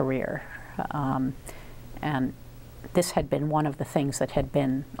in my career, and this had been one of the things that had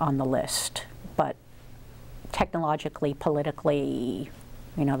been on the list, but technologically, politically,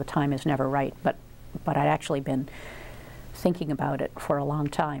 you know, the time is never right, but I'd actually been thinking about it for a long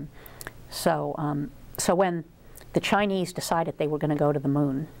time. So, so when the Chinese decided they were going to go to the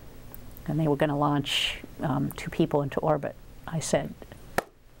moon and they were going to launch 2 people into orbit, I said,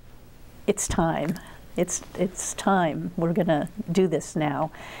 it's time. It's time. We're going to do this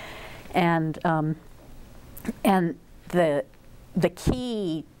now. And the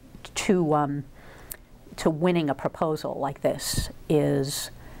key to winning a proposal like this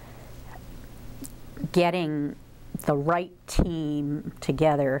is getting the right team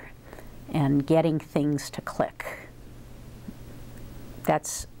together and getting things to click.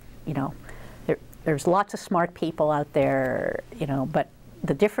 That's, you know, there's lots of smart people out there, you know, but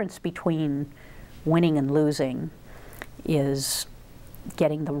the difference between winning and losing is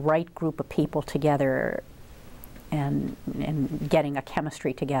getting the right group of people together and getting a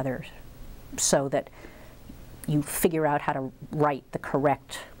chemistry together so that you figure out how to write the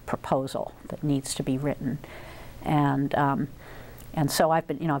correct proposal that needs to be written. And so I've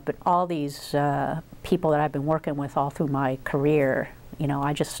been all these people that I've been working with all through my career, you know,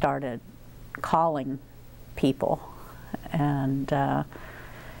 I just started calling people, and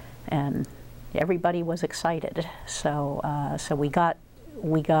everybody was excited. So so we got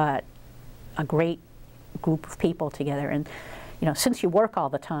a great group of people together. And you know, since you work all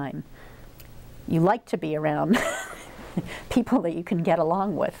the time, you like to be around people that you can get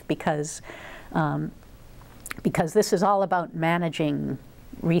along with, because this is all about managing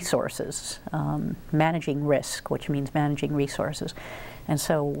resources, managing risk, which means managing resources. And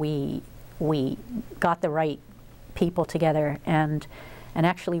so we got the right people together, and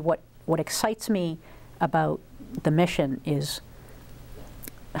actually what excites me about the mission is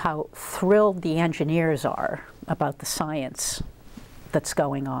how thrilled the engineers are about the science that's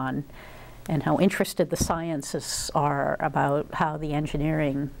going on, and how interested the scientists are about how the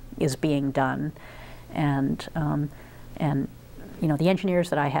engineering is being done. And you know, the engineers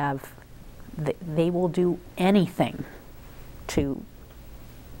that I have, they will do anything to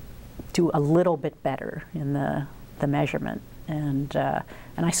do a little bit better in the measurement. And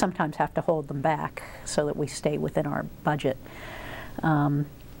I sometimes have to hold them back so that we stay within our budget.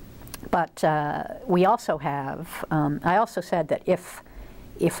 But we also have, I also said that if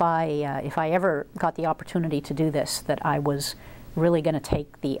I ever got the opportunity to do this, that I was really going to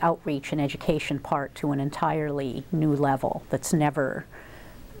take the outreach and education part to an entirely new level that's never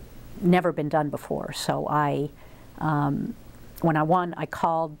been done before. So when I won, I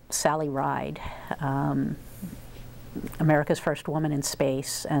called Sally Ride, America's first woman in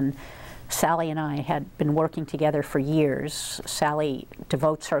space, and Sally and I had been working together for years. Sally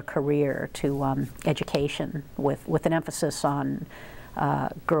devotes her career to education with an emphasis on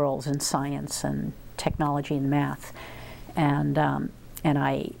girls in science and technology and math. And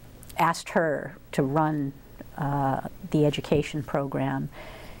I asked her to run the education program.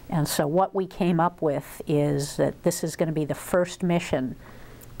 And so what we came up with is that this is going to be the first mission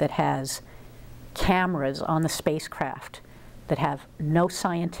that has cameras on the spacecraft that have no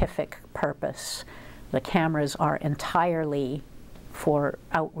scientific purpose. The cameras are entirely for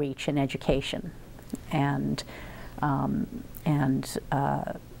outreach and education. And they're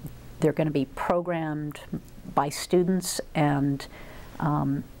going to be programmed by students, and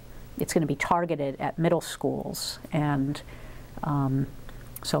it's going to be targeted at middle schools. And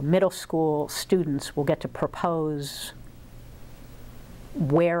so middle school students will get to propose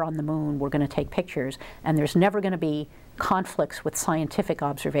where on the moon we're going to take pictures, and there's never going to be conflicts with scientific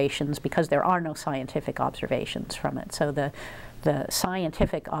observations because there are no scientific observations from it. So the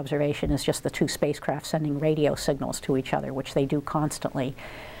scientific observation is just the 2 spacecraft sending radio signals to each other, which they do constantly.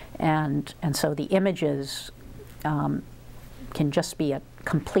 And so the images can just be a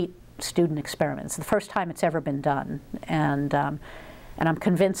complete student experiment. It's the first time it's ever been done. And I'm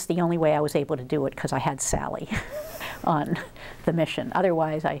convinced the only way I was able to do it because I had Sally on the mission.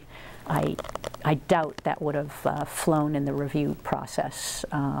 Otherwise, I doubt that would have flown in the review process.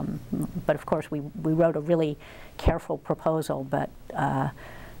 But of course, we wrote a really careful proposal. But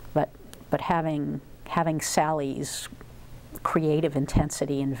having Sally's creative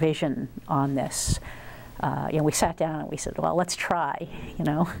intensity and vision on this, you know, we sat down and we said, well, let's try, you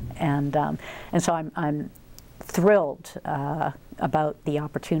know, and so I'm thrilled about the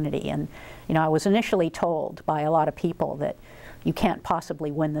opportunity. And you know, I was initially told by a lot of people that you can't possibly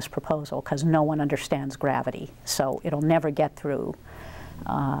win this proposal because no one understands gravity, so it'll never get through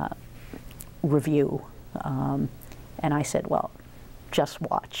review. And I said, well, just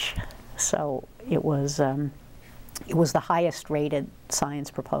watch. So it was the highest rated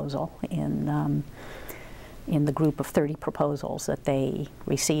science proposal in the group of 30 proposals that they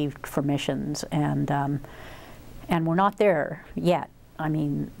received for missions. And And we're not there yet. I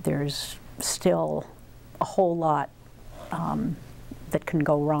mean, there's still a whole lot that can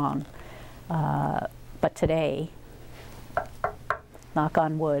go wrong. But today, knock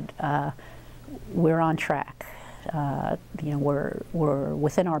on wood, we're on track. You know, we're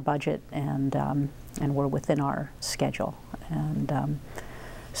within our budget, and we're within our schedule, and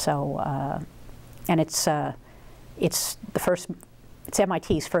and it's MIT's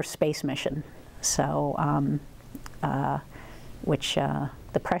first space mission, so which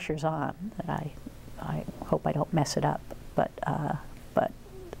the pressure's on. I hope I don't mess it up, but I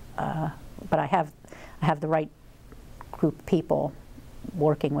have the right group of people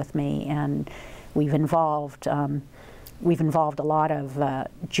working with me, and we've involved a lot of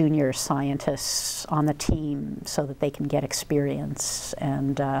junior scientists on the team so that they can get experience,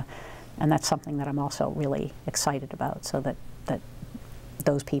 and that's something that I'm also really excited about, so that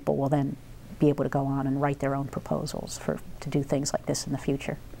those people will then be able to go on and write their own proposals to do things like this in the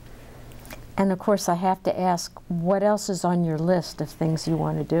future. And of course, I have to ask, what else is on your list of things you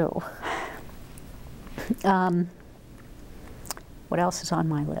want to do? What else is on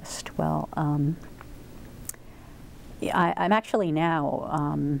my list? Well, I'm actually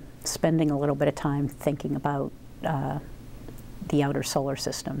now spending a little bit of time thinking about the outer solar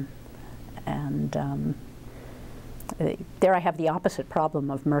system. And there I have the opposite problem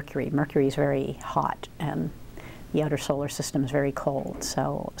of Mercury. Mercury is very hot, and the outer solar system is very cold.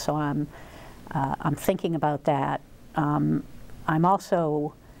 So I'm thinking about that. I'm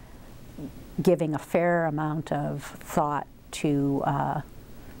also giving a fair amount of thought to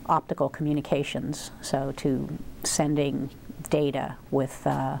optical communications, so to sending data with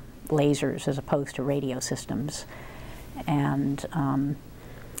lasers as opposed to radio systems, and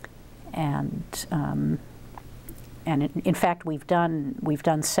in fact we've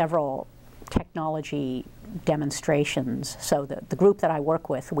done several technology demonstrations. So the group that I work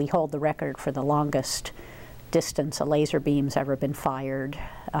with, we hold the record for the longest distance a laser beam's ever been fired,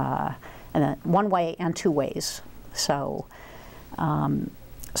 and then one way and two ways. So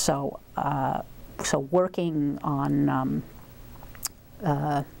working on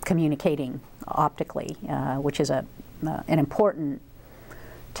communicating optically, which is an important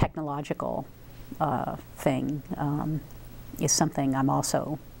technological thing, is something I'm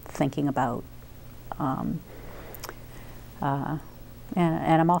also thinking about. And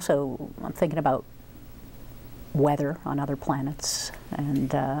I'm thinking about weather on other planets,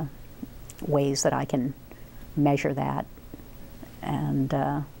 and ways that I can measure that, and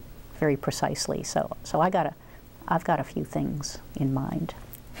very precisely. So I've got a few things in mind.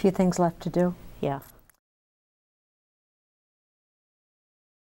 A few things left to do? Yeah.